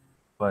Champlain.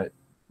 But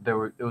it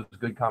was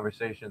good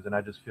conversations, and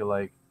I just feel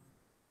like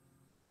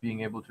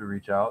being able to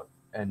reach out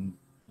and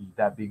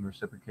that being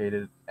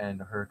reciprocated,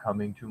 and her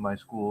coming to my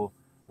school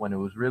when it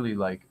was really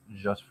like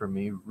just for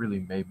me, really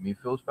made me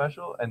feel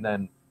special. And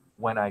then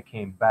when I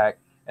came back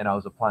and I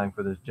was applying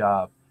for this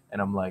job,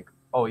 and I'm like,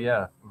 oh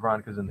yeah,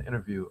 Veronica's in the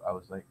interview, I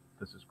was like,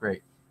 this is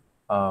great.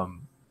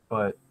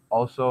 But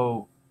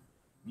also,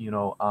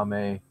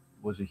 Ame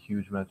was a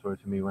huge mentor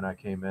to me when I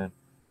came in.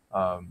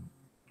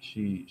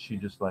 She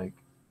just like,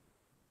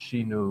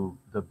 she knew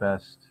the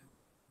best.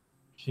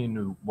 She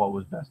knew what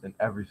was best in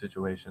every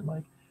situation.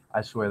 Like,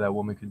 I swear that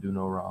woman could do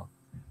no wrong.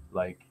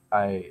 Like,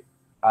 I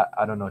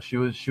don't know. She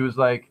was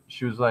like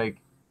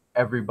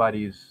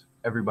everybody's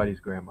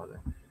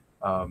grandmother.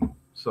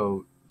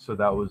 So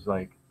that was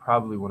like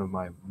probably one of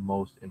my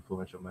most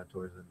influential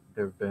mentors. And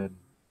there have been,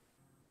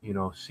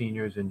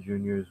 seniors and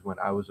juniors when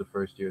I was a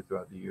first year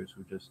throughout the years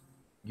who just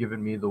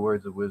given me the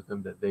words of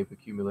wisdom that they've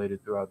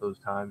accumulated throughout those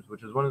times,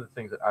 which is one of the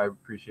things that I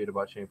appreciate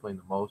about Champlain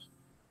the most,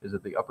 is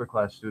that the upper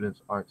class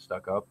students aren't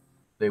stuck up.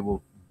 They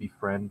will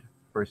befriend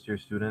first year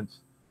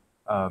students,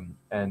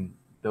 and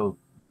they'll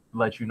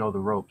let you know the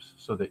ropes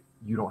so that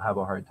you don't have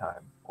a hard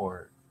time,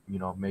 or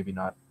maybe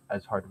not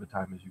as hard of a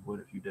time as you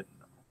would if you didn't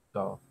know.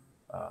 So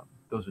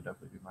those would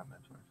definitely be my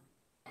mentors.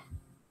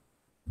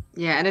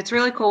 Yeah, and it's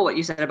really cool what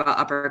you said about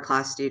upper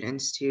class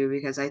students too,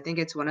 because I think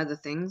it's one of the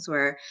things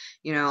where,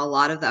 a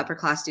lot of the upper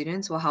class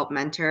students will help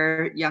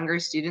mentor younger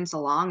students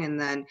along. And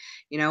then,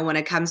 when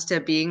it comes to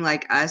being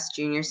like us,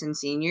 juniors and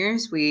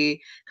seniors,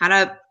 we kind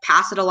of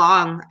pass it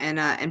along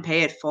and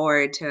pay it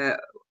forward to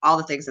all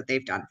the things that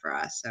they've done for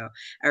us. So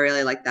I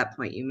really like that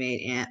point you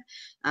made, Aunt.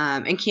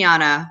 And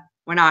Kiana,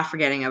 we're not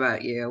forgetting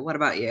about you. What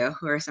about you?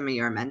 Who are some of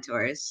your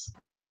mentors?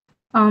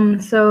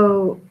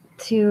 So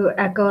to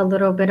echo a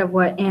little bit of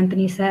what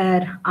Anthony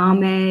said,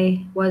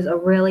 Ame was a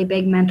really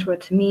big mentor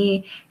to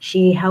me.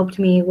 She helped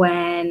me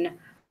when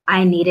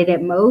I needed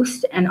it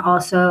most, and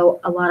also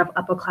a lot of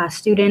upper class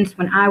students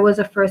when I was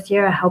a first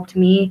year helped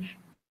me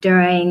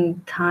during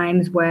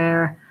times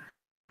where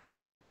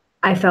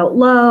I felt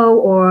low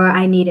or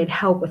I needed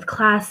help with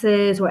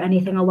classes or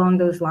anything along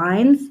those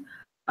lines.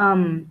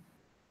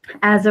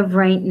 As of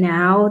right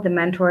now, the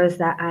mentors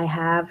that I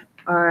have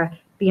are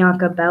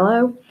Bianca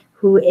Bello,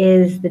 who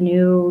is the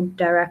new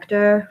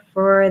director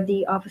for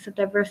the Office of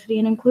Diversity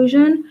and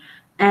Inclusion.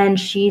 And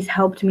she's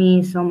helped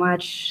me so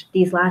much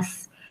these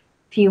last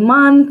few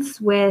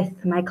months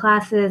with my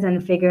classes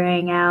and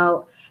figuring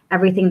out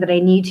everything that I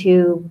need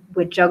to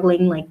with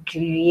juggling like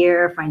junior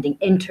year, finding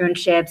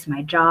internships,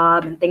 my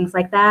job, and things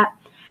like that.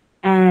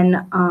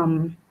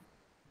 And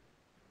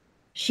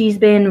she's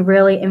been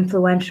really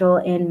influential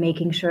in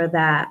making sure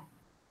that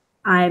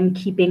I'm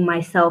keeping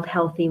myself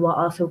healthy while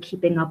also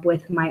keeping up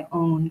with my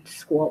own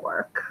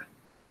schoolwork.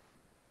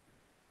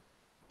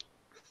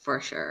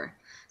 For sure.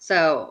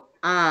 So,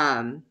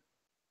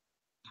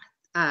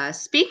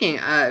 speaking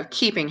of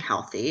keeping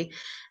healthy,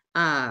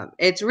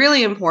 it's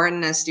really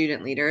important as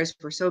student leaders.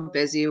 We're so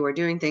busy. We're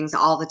doing things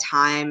all the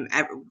time.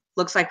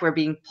 Looks like we're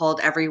being pulled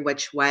every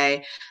which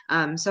way.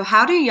 So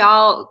how do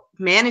y'all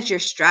manage your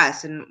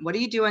stress, and what do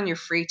you do on your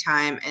free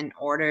time in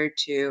order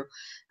to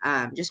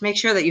just make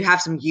sure that you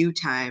have some you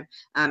time?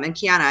 And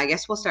Kiana, I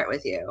guess we'll start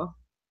with you.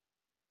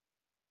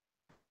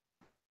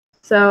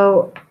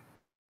 So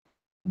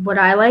what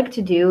I like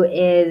to do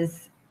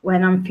is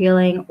when I'm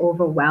feeling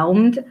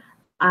overwhelmed,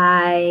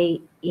 I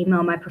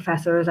email my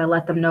professors, I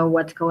let them know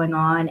what's going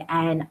on,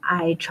 and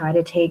I try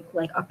to take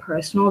like a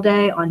personal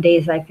day on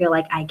days that I feel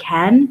like I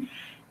can.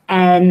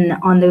 And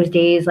on those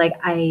days, like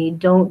I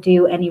don't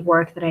do any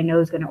work that I know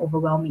is going to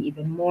overwhelm me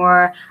even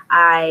more.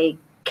 I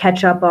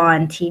catch up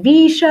on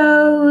TV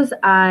shows.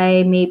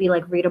 I maybe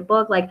like read a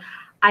book. Like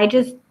I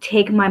just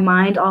take my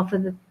mind off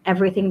of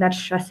everything that's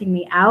stressing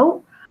me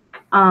out.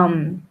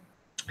 And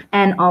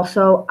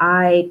also,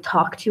 I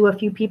talk to a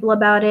few people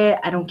about it.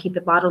 I don't keep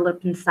it bottled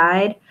up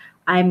inside.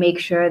 I make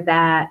sure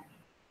that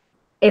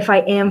if I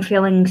am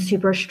feeling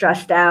super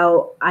stressed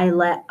out, I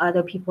let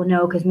other people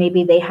know because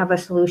maybe they have a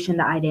solution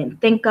that I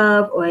didn't think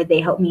of, or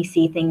they help me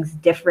see things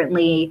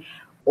differently,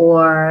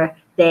 or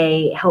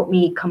they help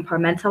me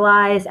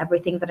compartmentalize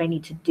everything that I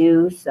need to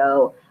do.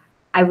 So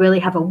I really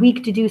have a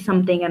week to do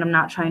something and I'm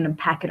not trying to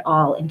pack it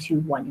all into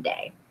one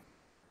day.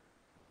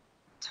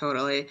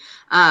 Totally.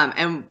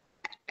 And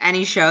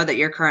any show that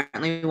you're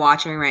currently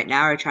watching right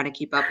now or trying to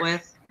keep up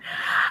with?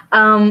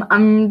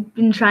 I'm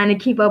been trying to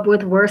keep up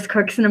with Worst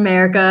Cooks in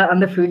America on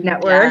the Food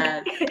Network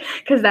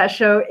because that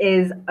show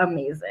is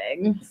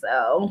amazing.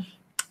 So,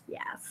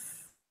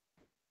 yes.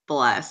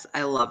 Bless.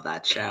 I love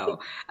that show.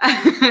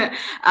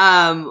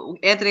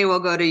 Anthony, we'll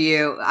go to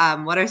you.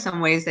 What are some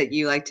ways that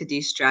you like to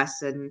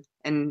de-stress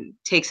and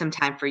take some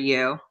time for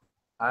you?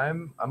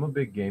 I'm a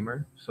big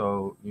gamer,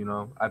 so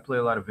I play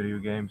a lot of video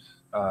games,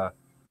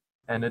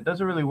 and it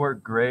doesn't really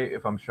work great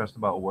if I'm stressed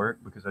about work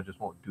because I just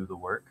won't do the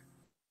work.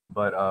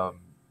 But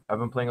I've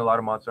been playing a lot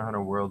of Monster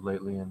Hunter World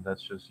lately, and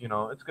that's just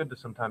it's good to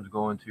sometimes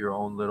go into your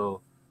own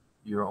little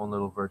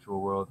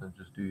virtual world and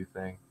just do your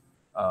thing.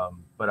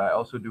 But I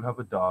also do have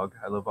a dog.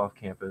 I live off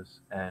campus,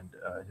 and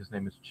his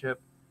name is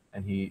Chip,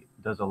 and he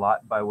does a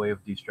lot by way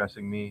of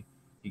de-stressing me.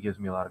 He gives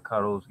me a lot of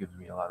cuddles, gives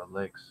me a lot of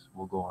licks.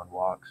 We'll go on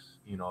walks,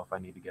 if I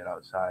need to get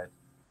outside.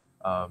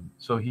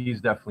 So he's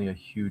definitely a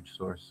huge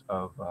source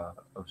of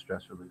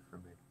stress relief for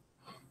me.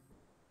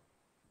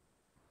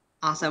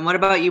 Awesome. What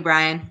about you,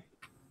 Brian?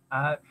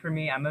 For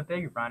me, I'm a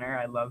big runner.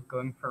 I love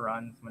going for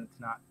runs when it's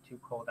not too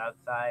cold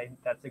outside.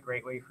 That's a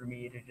great way for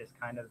me to just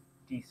kind of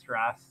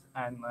de-stress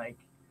and like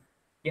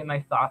get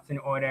my thoughts in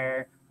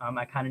order.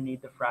 I kind of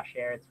need the fresh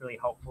air. It's really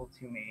helpful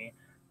to me.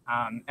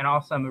 And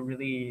also, I'm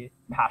really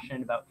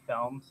passionate about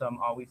film, so I'm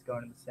always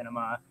going to the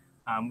cinema.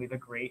 We have a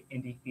great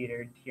indie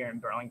theater here in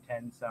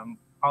Burlington, so I'm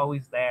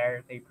always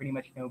there. They pretty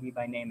much know me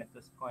by name at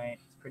this point.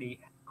 It's pretty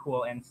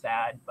cool and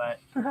sad, but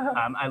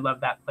I love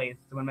that place.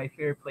 It's one of my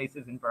favorite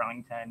places in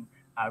Burlington,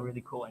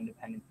 really cool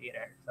independent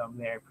theater. So I'm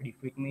there pretty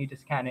frequently,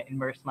 just kind of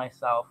immerse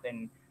myself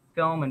in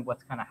film and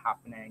what's kind of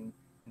happening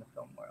in the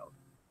film world.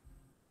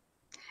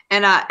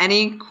 And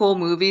any cool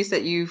movies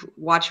that you've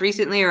watched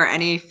recently, or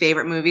any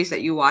favorite movies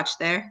that you watched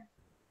there?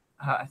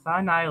 I saw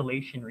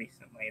Annihilation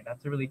recently.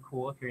 That's really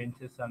cool if you're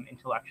into some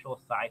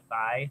intellectual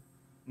sci-fi.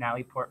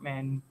 Natalie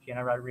Portman,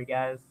 Gina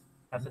Rodriguez,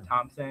 Tessa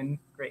Thompson,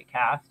 great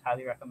cast.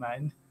 Highly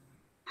recommend.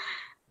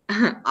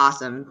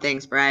 Awesome.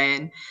 Thanks,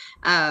 Brian.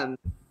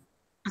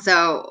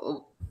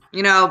 So,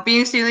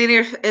 being a student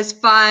leader is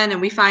fun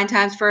and we find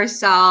times for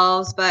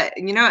ourselves, but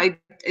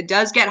it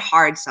does get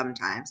hard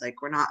sometimes.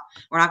 Like we're not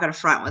going to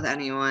front with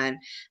anyone.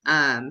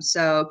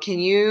 So can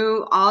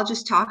you all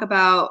just talk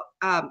about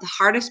the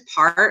hardest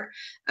part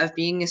of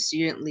being a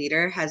student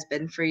leader has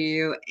been for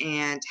you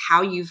and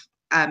how you've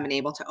been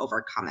able to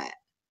overcome it?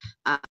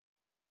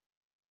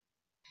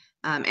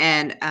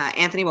 And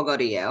Anthony, we'll go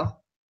to you.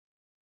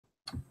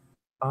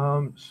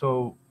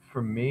 So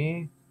for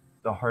me,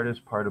 the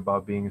hardest part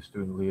about being a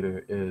student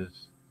leader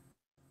is,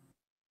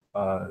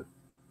 uh,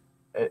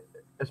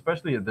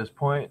 especially at this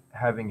point,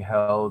 having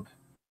held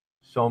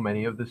so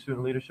many of the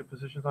student leadership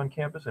positions on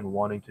campus and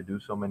wanting to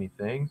do so many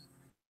things,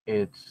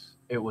 it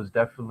was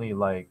definitely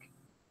like,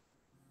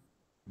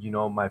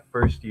 my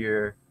first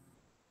year,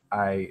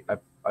 I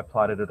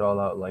plotted it all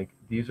out. Like,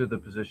 these are the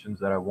positions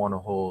that I want to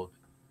hold.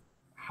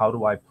 How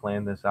do I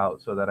plan this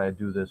out so that I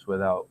do this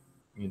without,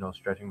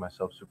 stretching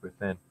myself super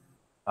thin?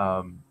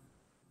 Um,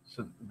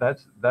 so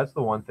that's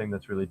the one thing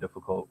that's really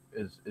difficult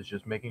is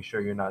just making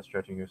sure you're not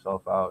stretching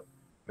yourself out,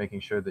 making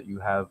sure that you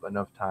have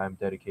enough time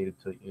dedicated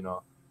to,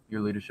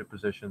 your leadership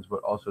positions,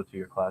 but also to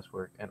your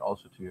classwork and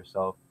also to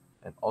yourself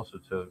and also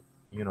to,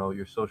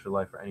 your social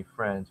life or any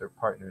friends or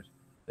partners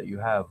that you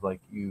have.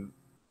 Like,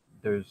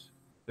 there's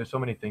there's so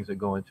many things that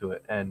go into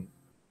it, and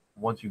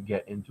once you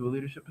get into a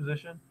leadership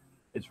position,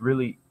 it's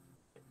really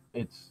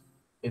it's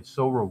it's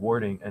so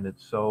rewarding, and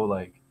it's so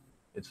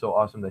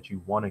awesome that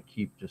you want to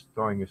keep just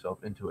throwing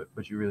yourself into it,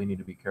 but you really need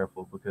to be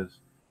careful, because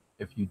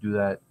if you do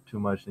that too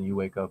much, then you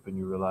wake up and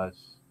you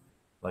realize,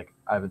 like,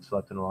 I haven't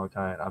slept in a long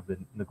time, I've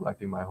been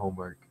neglecting my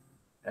homework.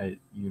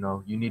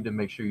 You need to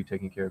make sure you're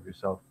taking care of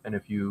yourself, and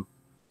if you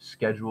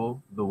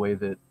schedule the way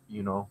that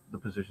the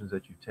positions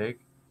that you take,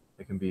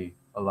 it can be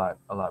a lot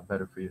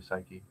better for your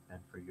psyche and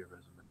for your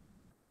resume.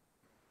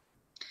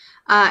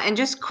 And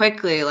just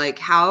quickly, like,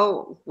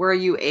 how were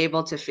you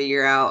able to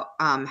figure out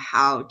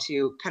how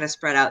to kind of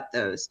spread out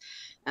those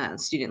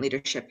student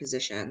leadership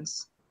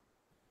positions?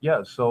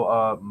 Yeah,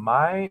 so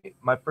my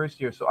first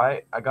year, so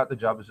I got the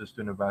job as a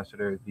student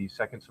ambassador the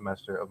second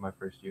semester of my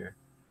first year.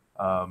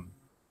 Um,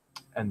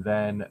 and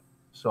then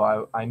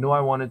so I knew I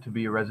wanted to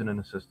be a resident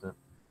assistant.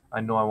 I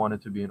knew I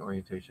wanted to be an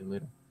orientation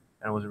leader,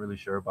 and I wasn't really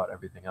sure about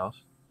everything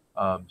else.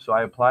 So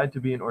I applied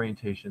to be an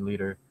orientation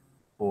leader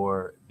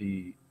for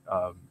the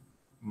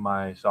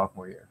my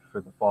sophomore year, for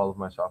the fall of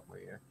my sophomore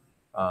year.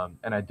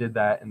 And I did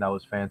that, and that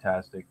was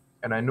fantastic.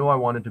 And I knew I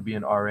wanted to be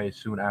an RA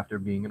soon after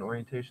being an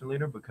orientation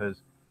leader,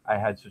 because I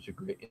had such a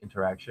great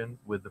interaction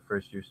with the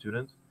first year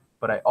students.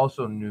 But I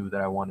also knew that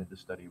I wanted to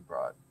study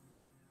abroad.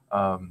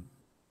 Um,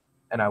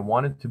 and I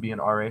wanted to be an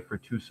RA for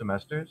 2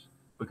 semesters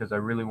because I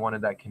really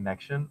wanted that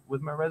connection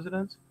with my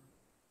residents.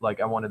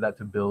 Like, I wanted that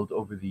to build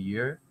over the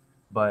year,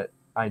 but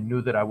I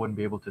knew that I wouldn't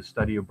be able to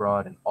study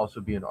abroad and also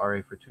be an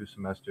RA for 2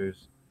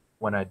 semesters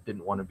when I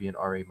didn't want to be an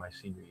RA my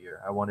senior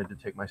year. I wanted to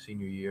take my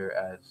senior year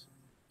as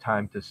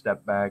time to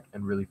step back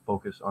and really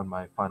focus on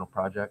my final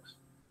projects.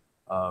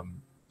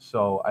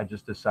 So I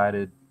just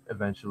decided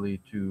eventually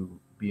to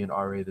be an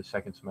RA the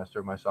second semester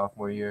of my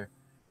sophomore year,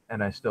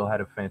 and I still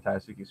had a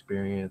fantastic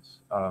experience.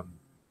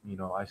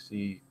 I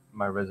see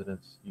my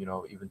residents,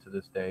 even to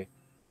this day,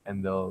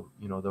 and they'll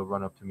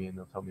run up to me and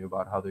they'll tell me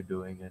about how they're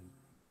doing, and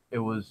it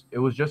was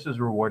just as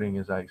rewarding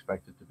as I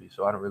expected to be.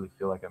 So I don't really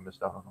feel like I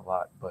missed out on a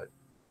lot. But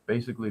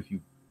basically, if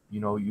you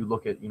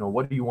look at,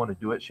 what do you want to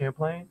do at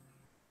Champlain,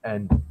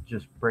 and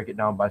just break it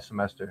down by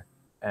semester,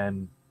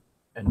 and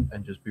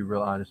and just be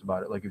real honest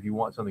about it. Like, if you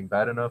want something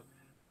bad enough,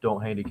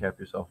 don't handicap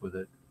yourself with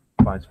it.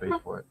 Find space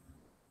for it,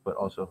 but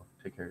also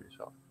take care of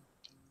yourself.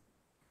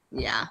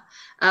 Yeah.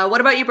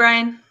 What about you,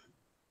 Brian?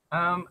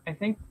 I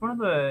think one of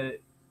the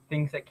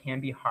things that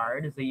can be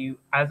hard is that you,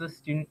 as a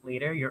student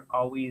leader, you're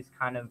always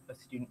kind of a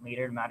student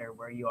leader, no matter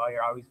where you are.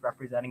 You're always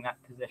representing that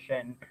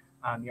position.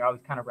 You're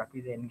always kind of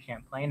representing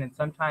Champlain. And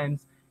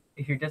sometimes,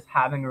 if you're just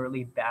having a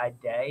really bad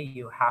day,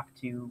 you have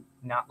to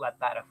not let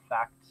that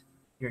affect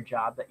your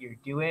job that you're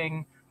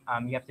doing.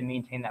 You have to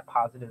maintain that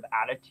positive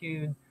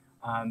attitude.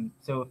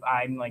 So if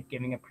I'm like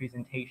giving a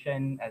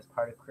presentation as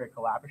part of career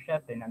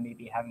collaboration and I'm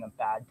maybe having a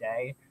bad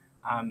day,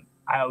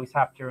 I always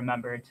have to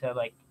remember to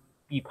like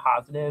be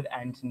positive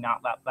and to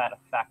not let that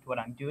affect what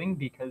I'm doing,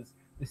 because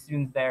the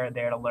students there are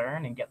there to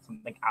learn and get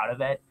something out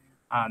of it.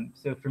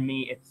 So for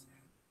me, it's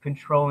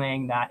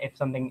controlling that if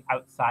something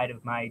outside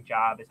of my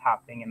job is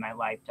happening in my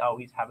life, to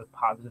always have a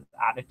positive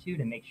attitude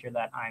and make sure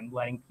that I'm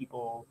letting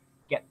people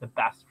get the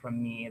best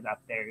from me that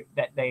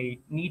they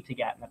need to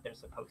get and that they're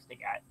supposed to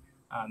get.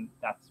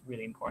 That's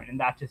really important. And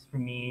that just for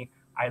me,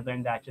 I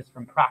learned that just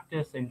from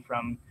practice and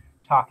from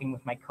talking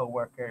with my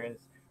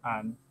coworkers,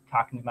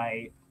 talking to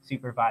my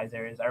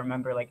supervisors. I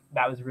remember like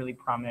that was really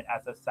prominent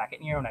as a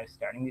second year when I was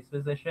starting these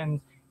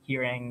positions,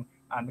 hearing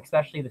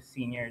especially the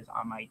seniors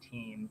on my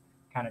team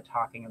kind of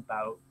talking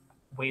about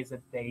ways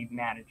that they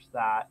managed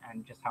that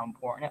and just how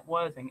important it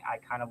was. And I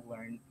kind of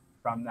learned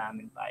from them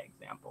and by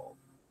example.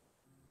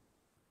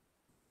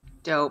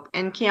 Dope.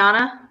 And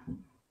Kiana?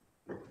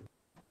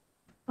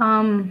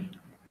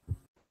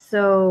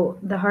 So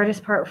the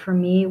hardest part for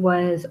me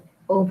was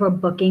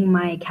overbooking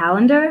my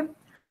calendar.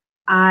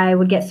 I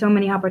would get so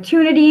many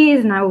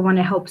opportunities and I would want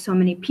to help so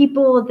many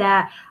people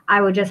that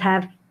I would just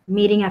have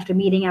meeting after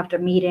meeting after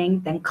meeting,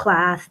 then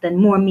class, then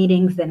more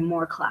meetings, then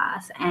more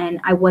class.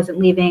 And I wasn't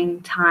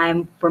leaving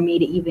time for me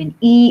to even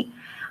eat.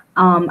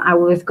 I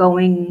was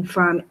going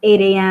from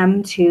 8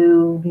 a.m.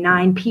 to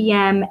 9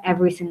 p.m.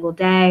 every single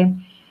day.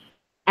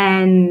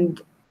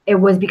 And it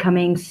was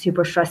becoming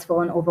super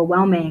stressful and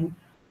overwhelming.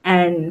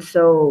 And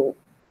so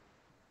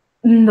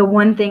the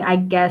one thing I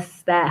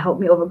guess that helped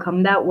me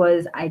overcome that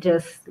was I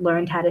just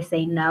learned how to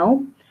say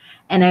no.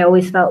 And I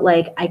always felt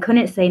like I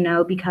couldn't say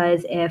no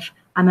because if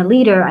I'm a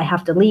leader, I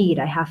have to lead.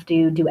 I have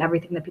to do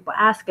everything that people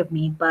ask of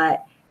me.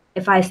 But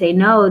if I say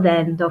no,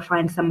 then they'll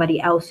find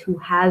somebody else who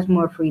has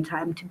more free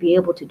time to be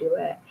able to do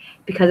it.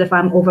 Because if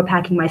I'm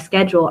overpacking my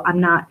schedule, I'm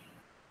not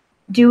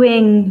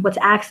doing what's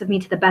asked of me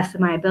to the best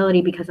of my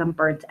ability because I'm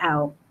burnt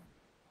out.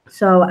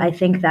 So I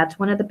think that's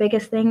one of the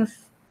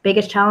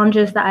biggest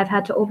challenges that I've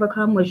had to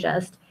overcome was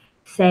just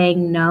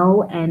saying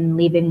no and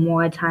leaving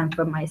more time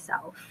for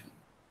myself.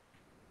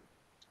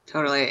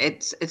 Totally.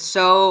 It's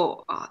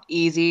so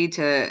easy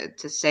to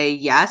say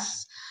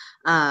yes.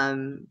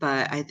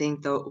 But I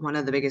think one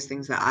of the biggest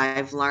things that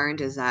I've learned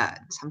is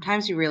that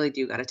sometimes you really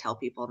do got to tell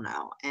people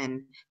no,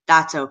 and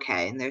that's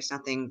okay. And there's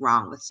nothing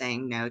wrong with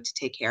saying no to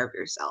take care of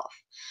yourself.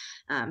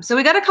 So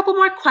we got a couple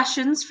more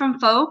questions from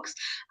folks.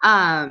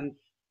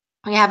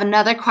 We have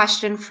another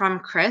question from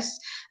Chris,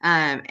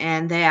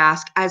 and they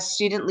ask, as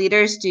student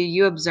leaders, do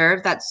you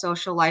observe that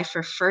social life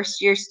for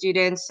first-year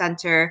students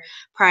center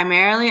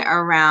primarily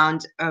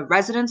around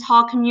residence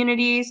hall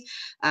communities,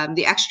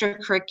 the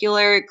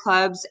extracurricular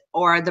clubs,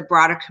 or the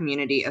broader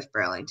community of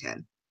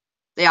Burlington?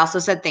 They also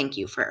said thank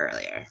you for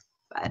earlier.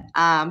 But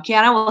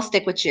Kiana, we'll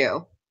stick with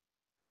you.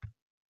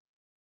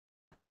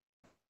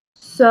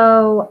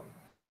 So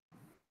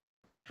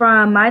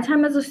from my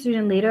time as a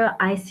student leader,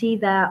 I see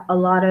that a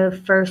lot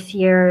of first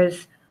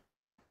years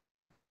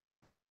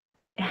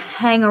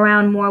hang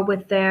around more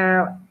with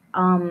their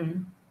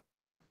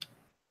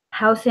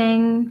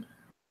housing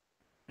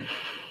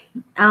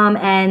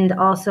and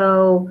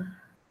also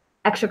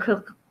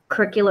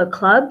extracurricular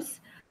clubs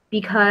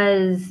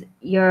because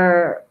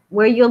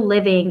where you're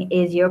living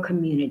is your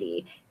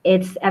community.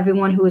 It's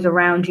everyone who is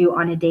around you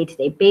on a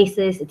day-to-day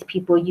basis. It's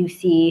people you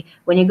see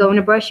when you're going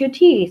to brush your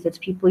teeth. It's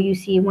people you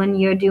see when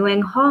you're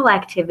doing hall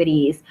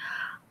activities.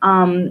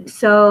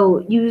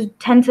 So you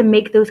tend to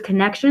make those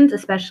connections,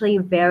 especially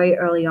very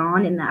early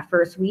on in that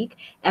first week.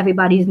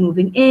 Everybody's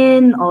moving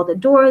in, all the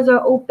doors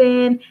are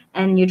open,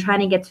 and you're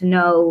trying to get to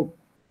know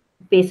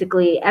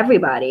basically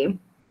everybody.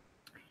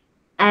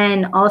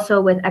 And also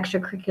with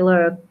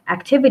extracurricular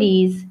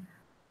activities,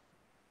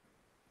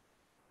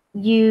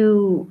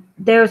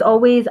 there's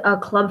always a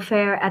club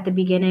fair at the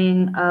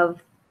beginning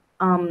of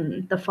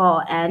the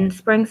fall and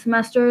spring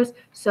semesters.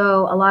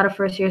 So a lot of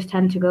first years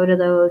tend to go to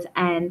those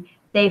and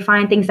they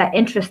find things that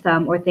interest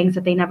them or things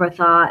that they never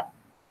thought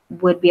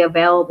would be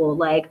available,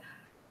 like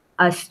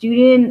a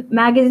student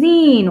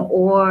magazine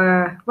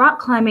or rock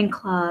climbing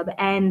club,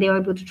 and they were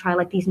able to try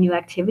like these new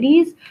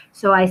activities.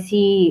 So I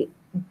see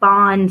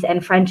bonds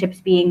and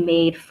friendships being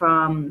made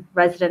from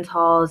residence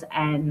halls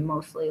and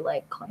mostly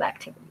like club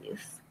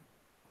activities.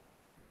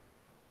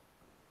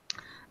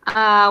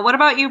 What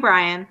about you,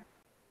 Brian?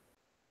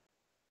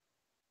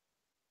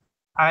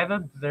 I've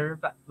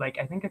observed, like,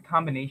 I think a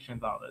combination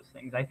of all those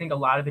things. I think a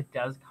lot of it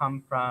does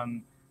come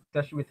from,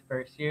 especially with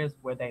first years,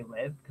 where they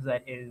live, because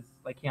that is,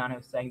 like Kiana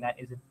was saying, that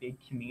is a big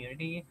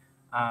community.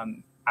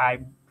 I'm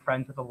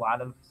friends with a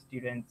lot of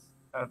students,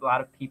 a lot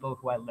of people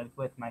who I lived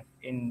with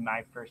in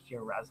my first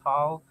year res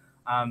hall.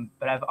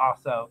 But I've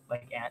also,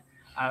 like Aunt,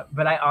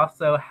 but I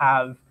also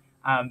have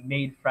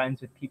made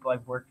friends with people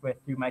I've worked with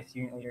through my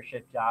student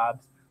leadership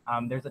jobs.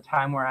 There's a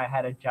time where I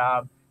had a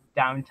job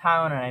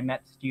downtown and I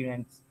met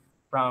students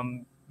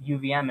from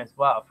UVM as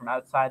well, from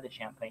outside the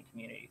Champlain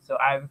community. So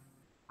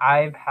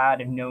I've had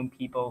and known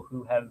people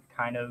who have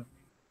kind of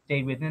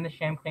stayed within the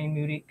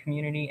Champlain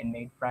community and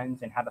made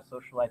friends and had a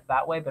social life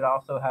that way, but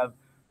also have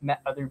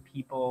met other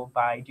people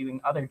by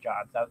doing other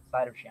jobs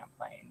outside of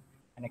Champlain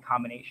and a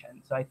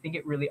combination. So I think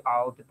it really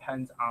all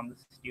depends on the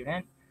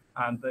student,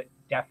 but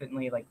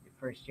definitely like the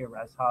first year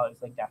res hall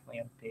is like definitely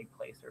a big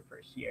place for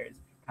first years,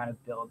 kind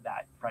of build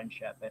that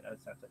friendship and a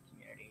sense of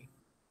community.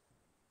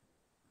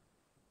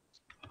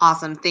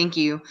 Awesome. Thank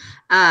you.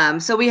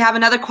 So we have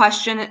another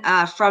question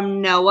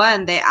from Noah,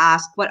 and they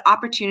ask, what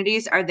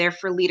opportunities are there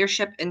for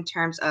leadership in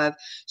terms of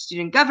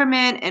student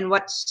government, and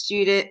what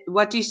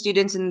do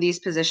students in these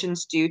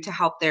positions do to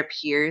help their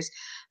peers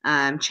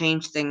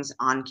change things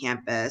on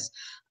campus?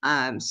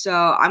 So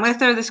I'm going to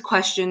throw this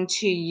question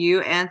to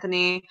you,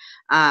 Anthony.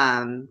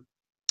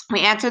 We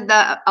answered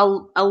that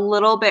a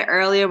little bit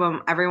earlier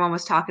when everyone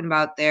was talking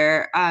about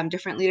their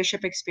different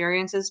leadership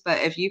experiences,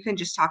 but if you can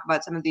just talk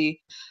about some of the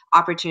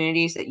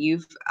opportunities that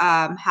you've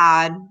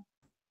had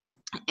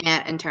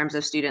in terms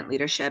of student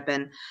leadership,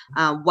 and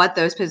what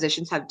those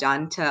positions have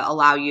done to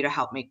allow you to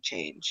help make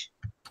change.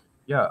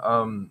 Yeah,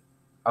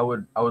 I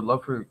would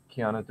love for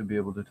Kiana to be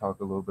able to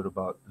talk a little bit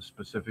about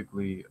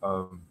specifically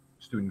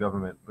student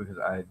government, because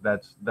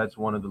that's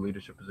one of the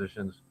leadership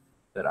positions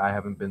that I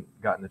haven't been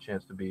gotten the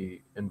chance to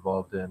be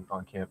involved in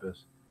on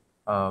campus.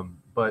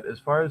 But as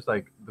far as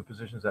like the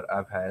positions that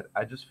I've had,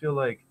 I just feel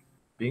like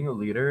being a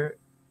leader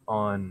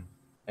on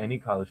any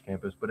college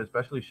campus, but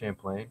especially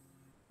Champlain,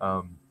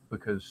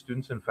 because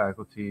students,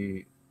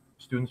 faculty,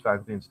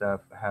 and staff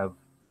have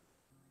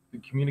the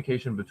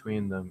communication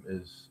between them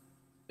is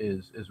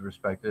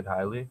respected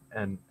highly,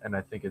 and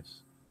I think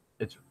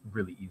it's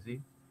really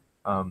easy.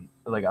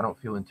 Like I don't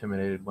feel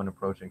intimidated when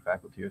approaching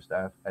faculty or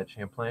staff at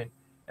Champlain,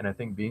 and I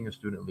think being a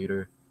student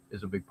leader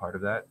is a big part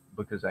of that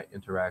because I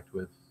interact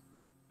with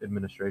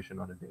administration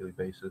on a daily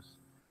basis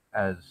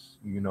as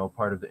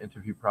part of the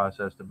interview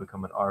process to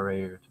become an RA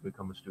or to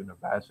become a student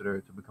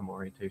ambassador, to become an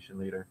orientation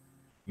leader.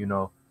 You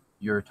know,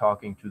 you're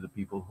talking to the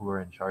people who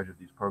are in charge of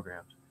these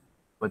programs.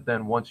 But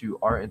then once you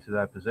are into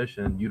that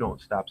position, you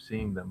don't stop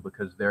seeing them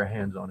because they're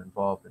hands-on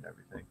involved in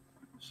everything.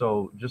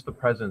 So just the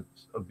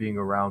presence of being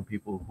around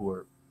people who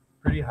are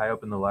pretty high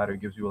up in the ladder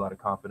gives you a lot of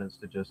confidence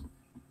to just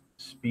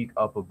speak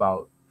up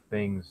about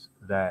things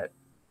that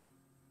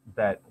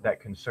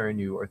concern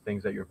you or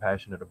things that you're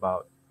passionate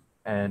about.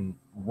 And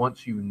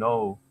once you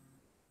know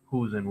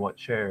who's in what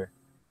chair,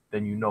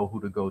 then you know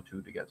who to go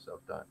to get stuff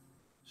done.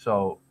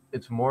 So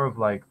it's more of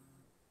like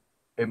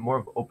it more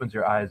of opens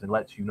your eyes and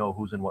lets you know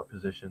who's in what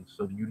position,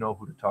 so you know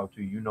who to talk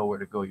to, you know where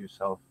to go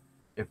yourself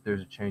if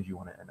there's a change you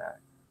want to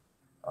enact.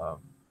 Um,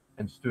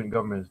 and student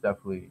government has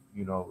definitely,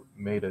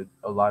 made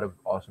a lot of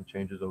awesome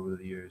changes over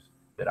the years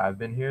that I've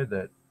been here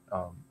that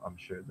I'm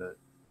sure that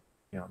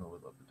Kiana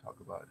would love to talk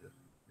about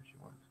if she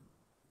wanted to.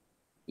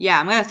 Yeah,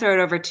 I'm going to throw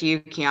it over to you,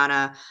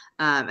 Kiana,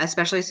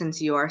 especially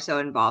since you are so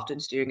involved in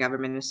Student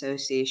Government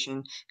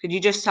Association. Could you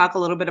just talk a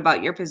little bit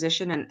about your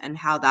position and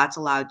how that's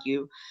allowed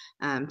you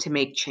to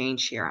make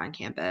change here on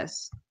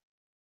campus?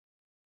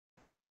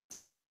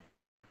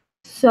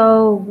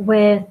 So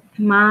with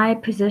my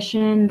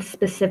position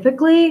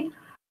specifically,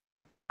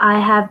 I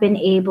have been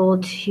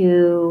able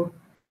to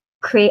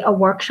create a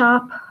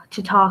workshop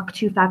to talk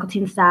to faculty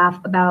and staff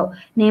about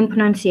name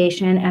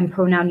pronunciation and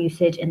pronoun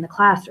usage in the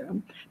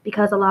classroom,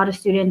 because a lot of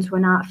students were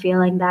not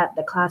feeling that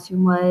the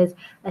classroom was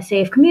a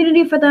safe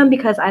community for them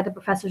because either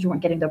professors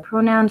weren't getting their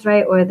pronouns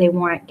right or they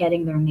weren't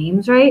getting their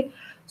names right.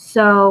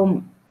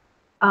 So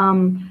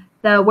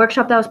the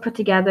workshop that was put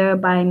together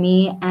by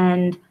me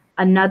and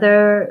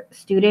another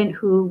student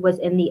who was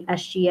in the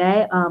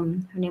SGA,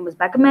 her name was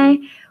Becca May,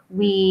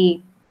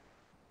 we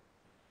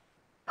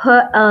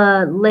put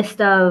a list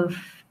of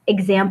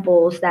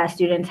examples that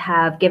students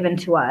have given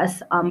to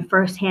us,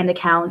 firsthand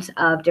accounts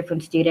of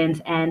different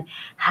students and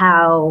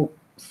how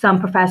some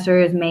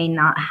professors may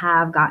not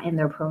have gotten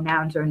their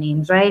pronouns or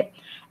names right.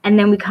 And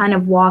then we kind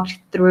of walked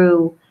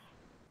through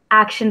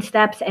action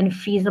steps and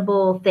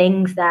feasible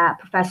things that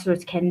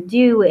professors can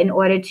do in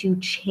order to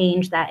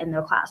change that in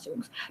their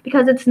classrooms,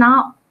 because it's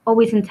not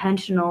always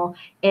intentional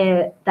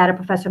that a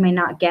professor may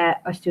not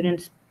get a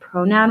student's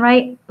pronoun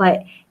right,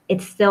 but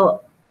it's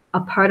still a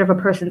part of a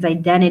person's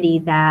identity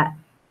that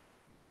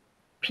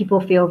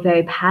people feel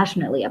very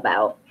passionately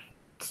about.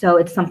 So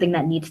it's something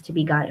that needs to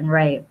be gotten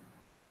right.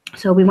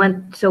 So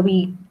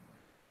we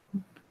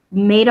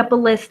made up a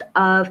list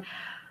of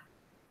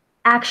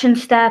action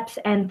steps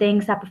and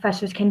things that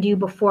professors can do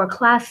before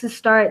classes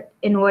start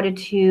in order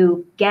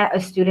to get a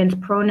student's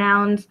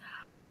pronouns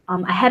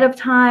ahead of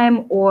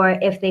time, or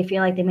if they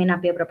feel like they may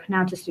not be able to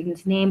pronounce a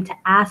student's name, to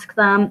ask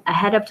them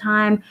ahead of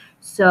time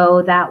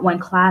so that when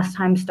class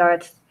time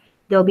starts,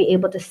 they'll be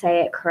able to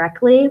say it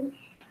correctly.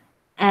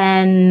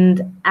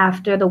 And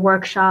after the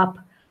workshop,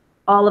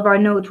 all of our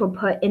notes were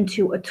put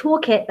into a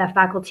toolkit that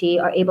faculty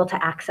are able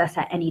to access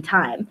at any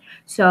time.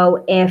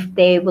 So if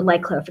they would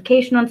like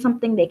clarification on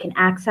something, they can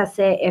access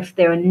it. If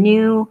they're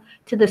new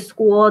to the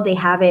school, they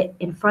have it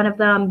in front of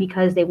them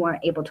because they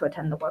weren't able to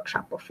attend the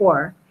workshop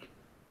before.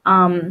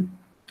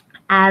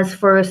 As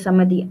for some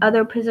of the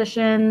other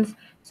positions,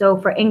 so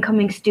for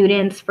incoming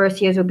students,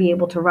 first years will be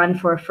able to run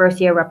for first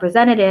year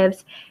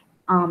representatives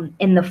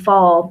in the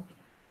fall.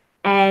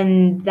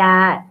 And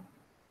that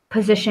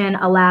position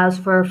allows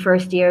for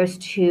first years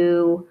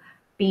to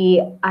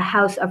be a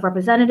House of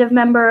Representative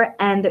member,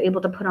 and they're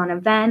able to put on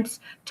events,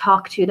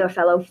 talk to their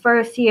fellow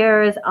first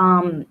years,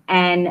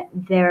 and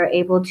they're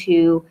able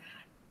to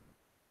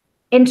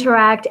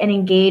interact and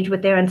engage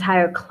with their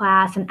entire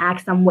class and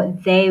ask them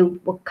what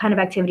kind of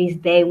activities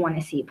they want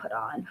to see put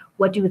on.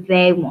 What do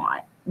they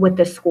want with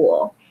the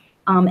school?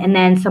 And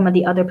then some of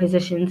the other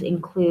positions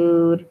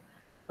include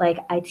like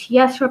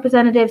ITS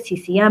representatives,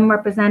 CCM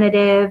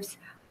representatives.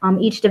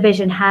 Each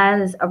division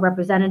has a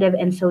representative,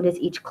 and so does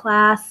each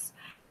class.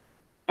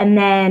 And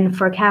then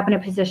for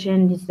cabinet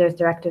positions, there's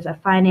directors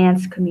of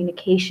finance,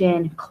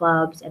 communication,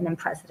 clubs, and then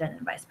president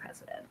and vice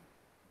president.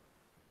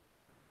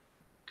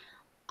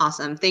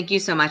 Awesome. Thank you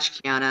so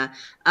much, Kiana.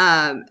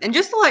 And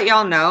just to let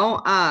y'all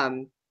know,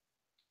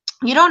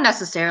 you don't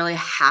necessarily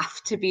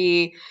have to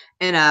be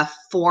in a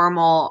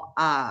formal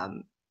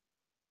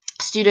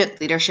student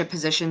leadership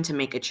position to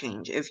make a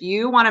change. If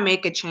you want to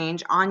make a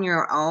change on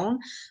your own,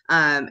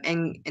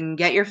 and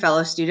get your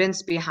fellow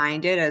students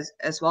behind it,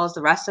 as well as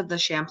the rest of the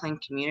Champlain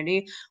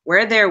community,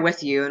 we're there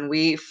with you and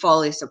we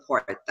fully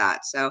support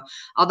that. So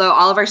although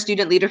all of our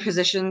student leader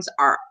positions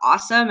are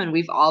awesome and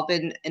we've all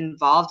been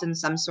involved in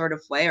some sort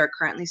of way or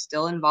currently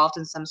still involved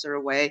in some sort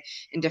of way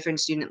in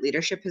different student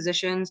leadership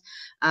positions,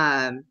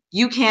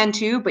 you can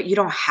too, but you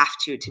don't have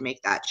to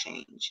make that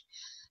change.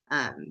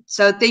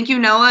 So thank you,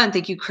 Noah, and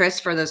thank you, Chris,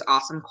 for those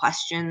awesome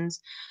questions.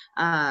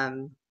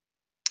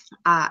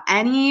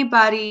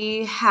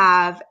 Anybody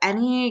have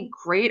any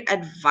great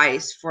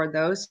advice for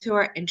those who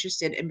are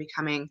interested in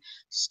becoming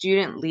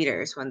student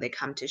leaders when they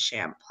come to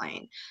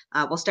Champlain?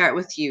 We'll start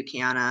with you,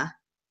 Kiana.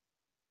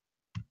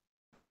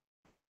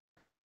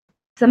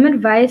 Some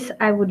advice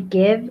I would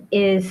give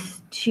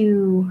is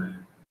to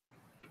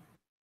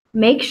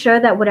make sure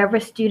that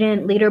whatever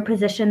student leader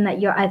position that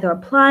you're either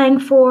applying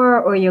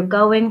for or you're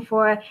going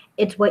for,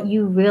 it's what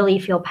you really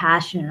feel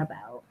passionate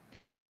about.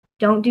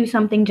 Don't do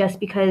something just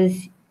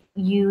because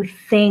you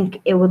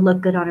think it would look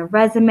good on a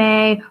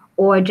resume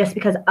or just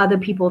because other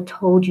people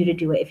told you to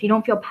do it. If you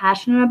don't feel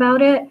passionate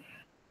about it,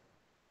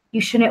 you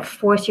shouldn't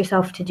force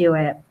yourself to do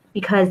it,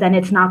 because then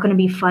it's not going to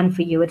be fun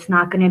for you. It's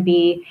not going to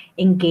be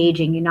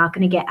engaging. You're not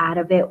going to get out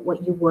of it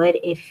what you would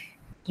if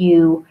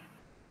you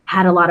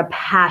had a lot of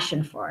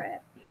passion for it.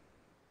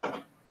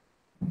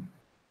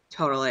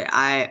 Totally.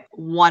 I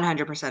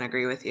 100%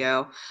 agree with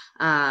you.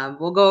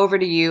 We'll go over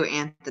to you,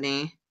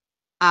 Anthony.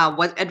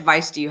 What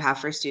advice do you have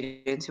for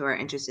students who are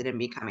interested in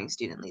becoming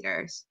student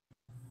leaders?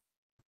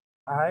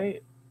 I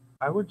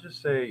would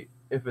just say,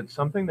 if it's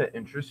something that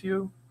interests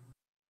you,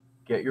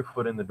 get your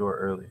foot in the door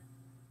early.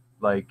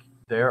 Like,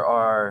 there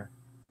are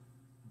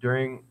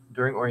during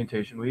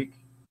orientation week,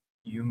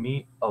 you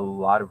meet a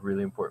lot of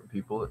really important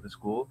people at the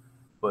school,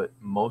 but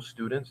most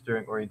students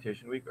during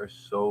orientation week are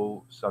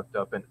so sucked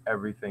up in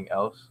everything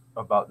else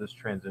about this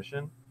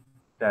transition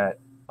that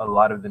a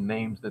lot of the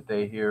names that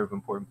they hear of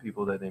important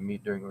people that they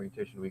meet during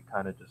orientation week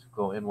kind of just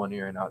go in one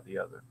ear and out the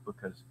other,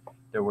 because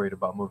they're worried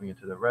about moving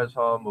into the res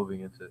hall,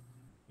 moving into,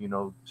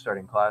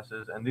 starting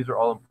classes. And these are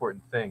all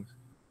important things.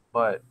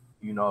 But,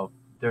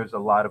 there's a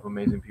lot of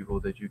amazing people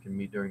that you can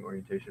meet during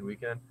orientation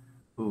weekend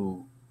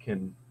who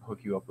can hook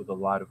you up with a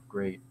lot of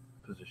great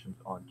positions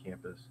on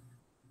campus.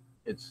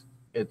 It's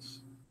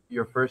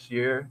your first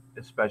year,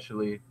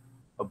 especially,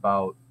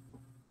 about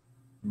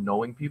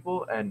knowing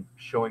people and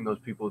showing those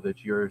people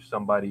that you're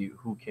somebody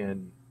who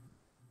can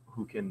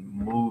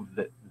move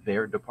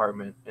their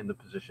department in the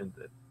position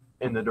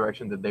in the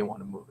direction that they want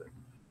to move it.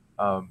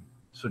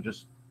 So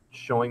just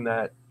showing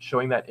that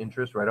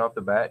interest right off the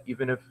bat,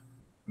 even if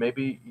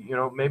maybe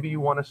you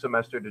want a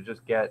semester to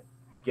just get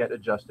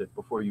adjusted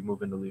before you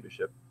move into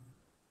leadership.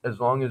 As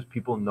long as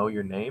people know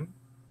your name,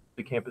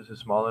 the campus is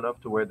small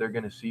enough to where they're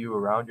going to see you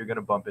around. You're going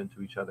to bump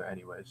into each other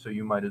anyway, so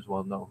you might as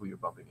well know who you're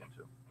bumping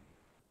into.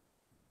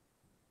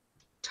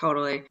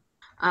 Totally.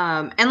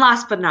 And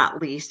last but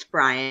not least,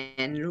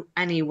 Brian,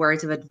 any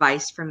words of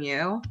advice from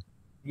you?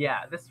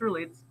 Yeah, this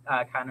relates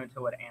kind of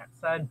to what Ant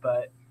said,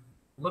 but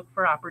look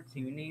for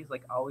opportunities.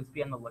 Like, always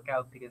be on the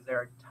lookout, because there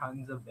are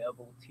tons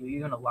available to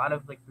you, and a lot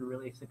of the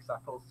really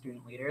successful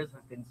student leaders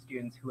have been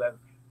students who have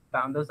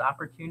found those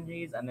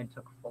opportunities and then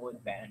took full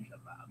advantage of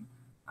them.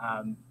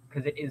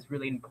 Because it is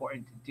really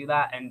important to do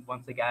that. And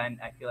once again,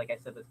 I feel like I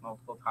said this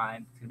multiple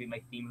times, it's gonna be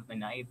my theme of the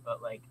night, but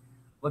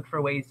look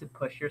for ways to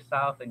push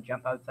yourself and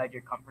jump outside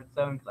your comfort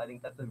zone, because I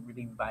think that's a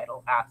really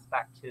vital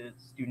aspect to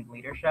student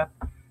leadership,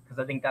 because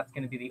I think that's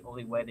going to be the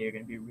only way that you're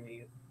going to be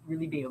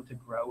really be able to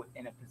grow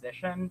within a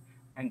position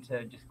and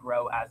to just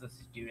grow as a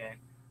student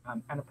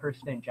and a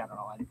person in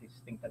general. I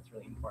just think that's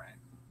really important.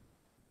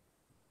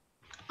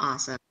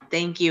 Awesome.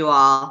 Thank you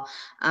all.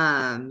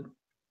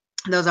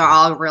 Those are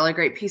all really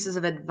great pieces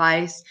of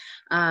advice.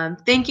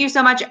 Thank you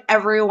so much,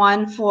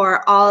 everyone,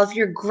 for all of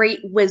your great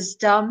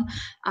wisdom.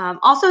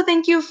 Also,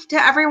 thank you to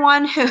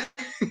everyone who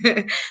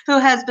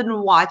has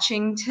been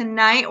watching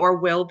tonight or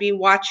will be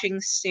watching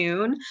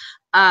soon.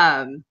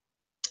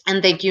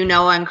 And thank you,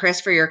 Noah and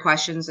Chris, for your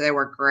questions. They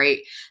were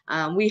great.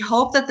 We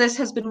hope that this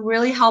has been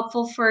really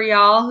helpful for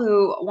y'all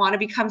who want to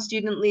become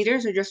student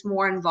leaders or just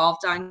more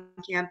involved on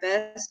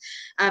campus.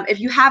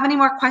 If you have any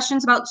more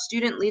questions about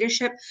student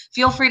leadership,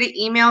 feel free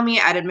to email me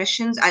at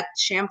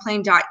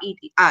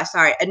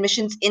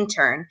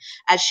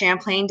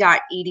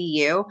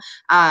admissionsintern@champlain.edu.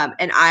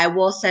 And I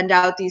will send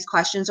out these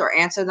questions or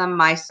answer them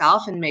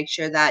myself and make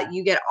sure that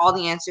you get all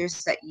the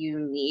answers that you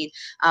need.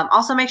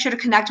 Also, make sure to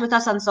connect with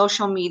us on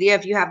social media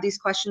if you have these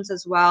questions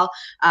as well.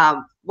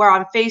 We're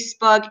on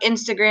Facebook,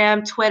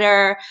 Instagram,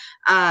 Twitter,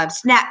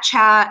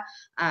 Snapchat.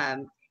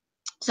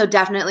 So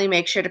definitely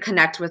make sure to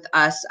connect with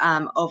us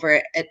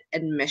over at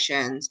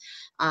admissions.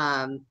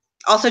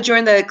 Also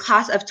join the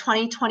class of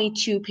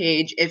 2022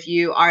 page if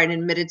you are an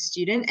admitted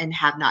student and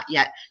have not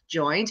yet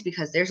joined,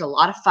 because there's a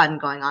lot of fun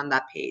going on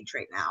that page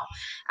right now.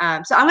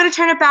 So I'm going to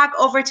turn it back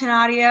over to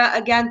Nadia.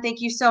 Again,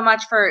 thank you so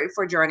much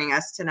for joining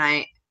us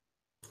tonight.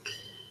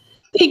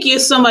 Thank you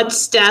so much,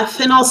 Steph,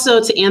 and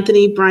also to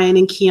Anthony, Brian,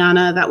 and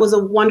Kiana. That was a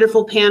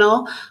wonderful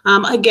panel.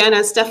 Again,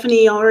 as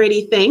Stephanie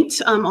already thanked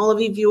all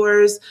of you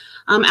viewers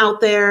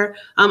out there,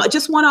 I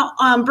just want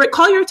to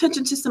call your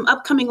attention to some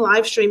upcoming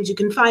live streams. You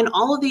can find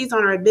all of these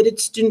on our admitted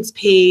students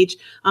page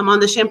on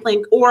the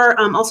Champlain, or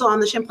also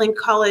on the Champlain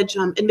College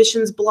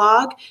admissions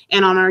blog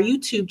and on our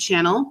YouTube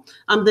channel.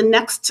 The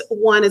next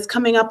one is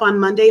coming up on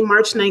Monday,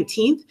 March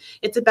 19th.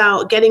 It's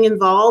about getting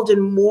involved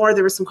and more.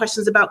 There were some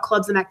questions about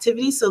clubs and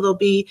activities, so there'll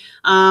be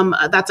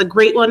that's a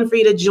great one for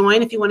you to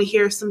join if you want to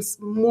hear some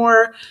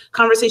more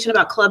conversation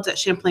about clubs at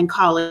Champlain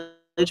College.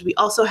 We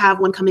also have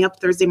one coming up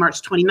Thursday,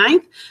 March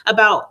 29th,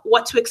 about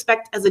what to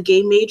expect as a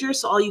game major.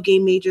 So all you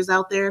game majors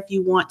out there, if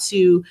you want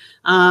to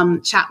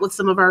chat with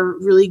some of our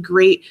really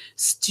great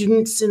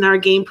students in our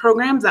game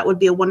programs, that would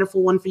be a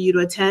wonderful one for you to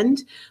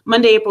attend.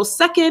 Monday, April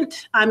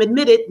 2nd, I'm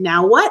admitted.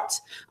 Now what?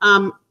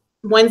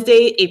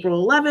 Wednesday,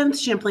 April 11th,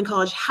 Champlain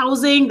College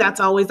housing. That's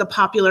always a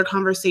popular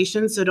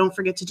conversation, so don't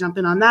forget to jump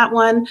in on that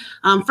one.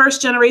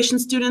 First generation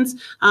students,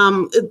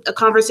 a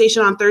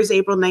conversation on Thursday,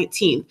 April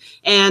 19th.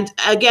 And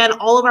again,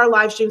 all of our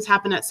live streams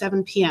happen at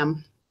 7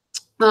 p.m.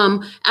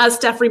 As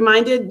Steph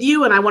reminded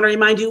you, and I want to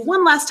remind you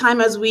one last time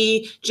as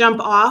we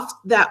jump off,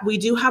 that we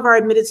do have our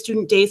admitted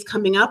student days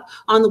coming up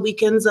on the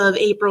weekends of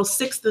April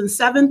 6th and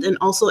 7th, and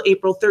also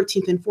April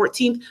 13th and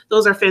 14th.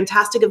 Those are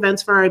fantastic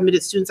events for our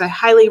admitted students. I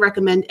highly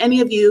recommend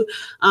any of you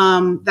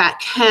that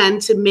can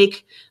to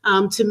make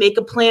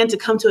a plan to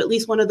come to at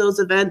least one of those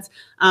events.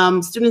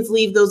 Students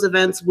leave those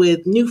events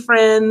with new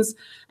friends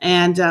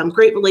and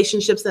great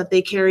relationships that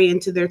they carry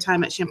into their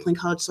time at Champlain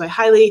College. So I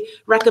highly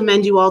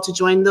recommend you all to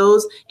join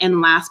those. And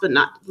last but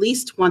not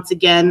least, once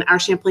again, our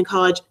Champlain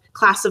College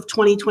Class of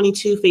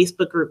 2022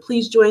 Facebook group.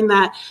 Please join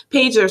that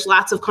page. There's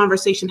lots of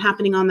conversation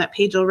happening on that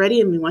page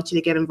already, and we want you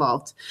to get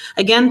involved.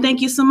 Again,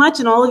 thank you so much,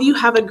 and all of you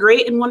have a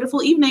great and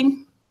wonderful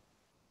evening.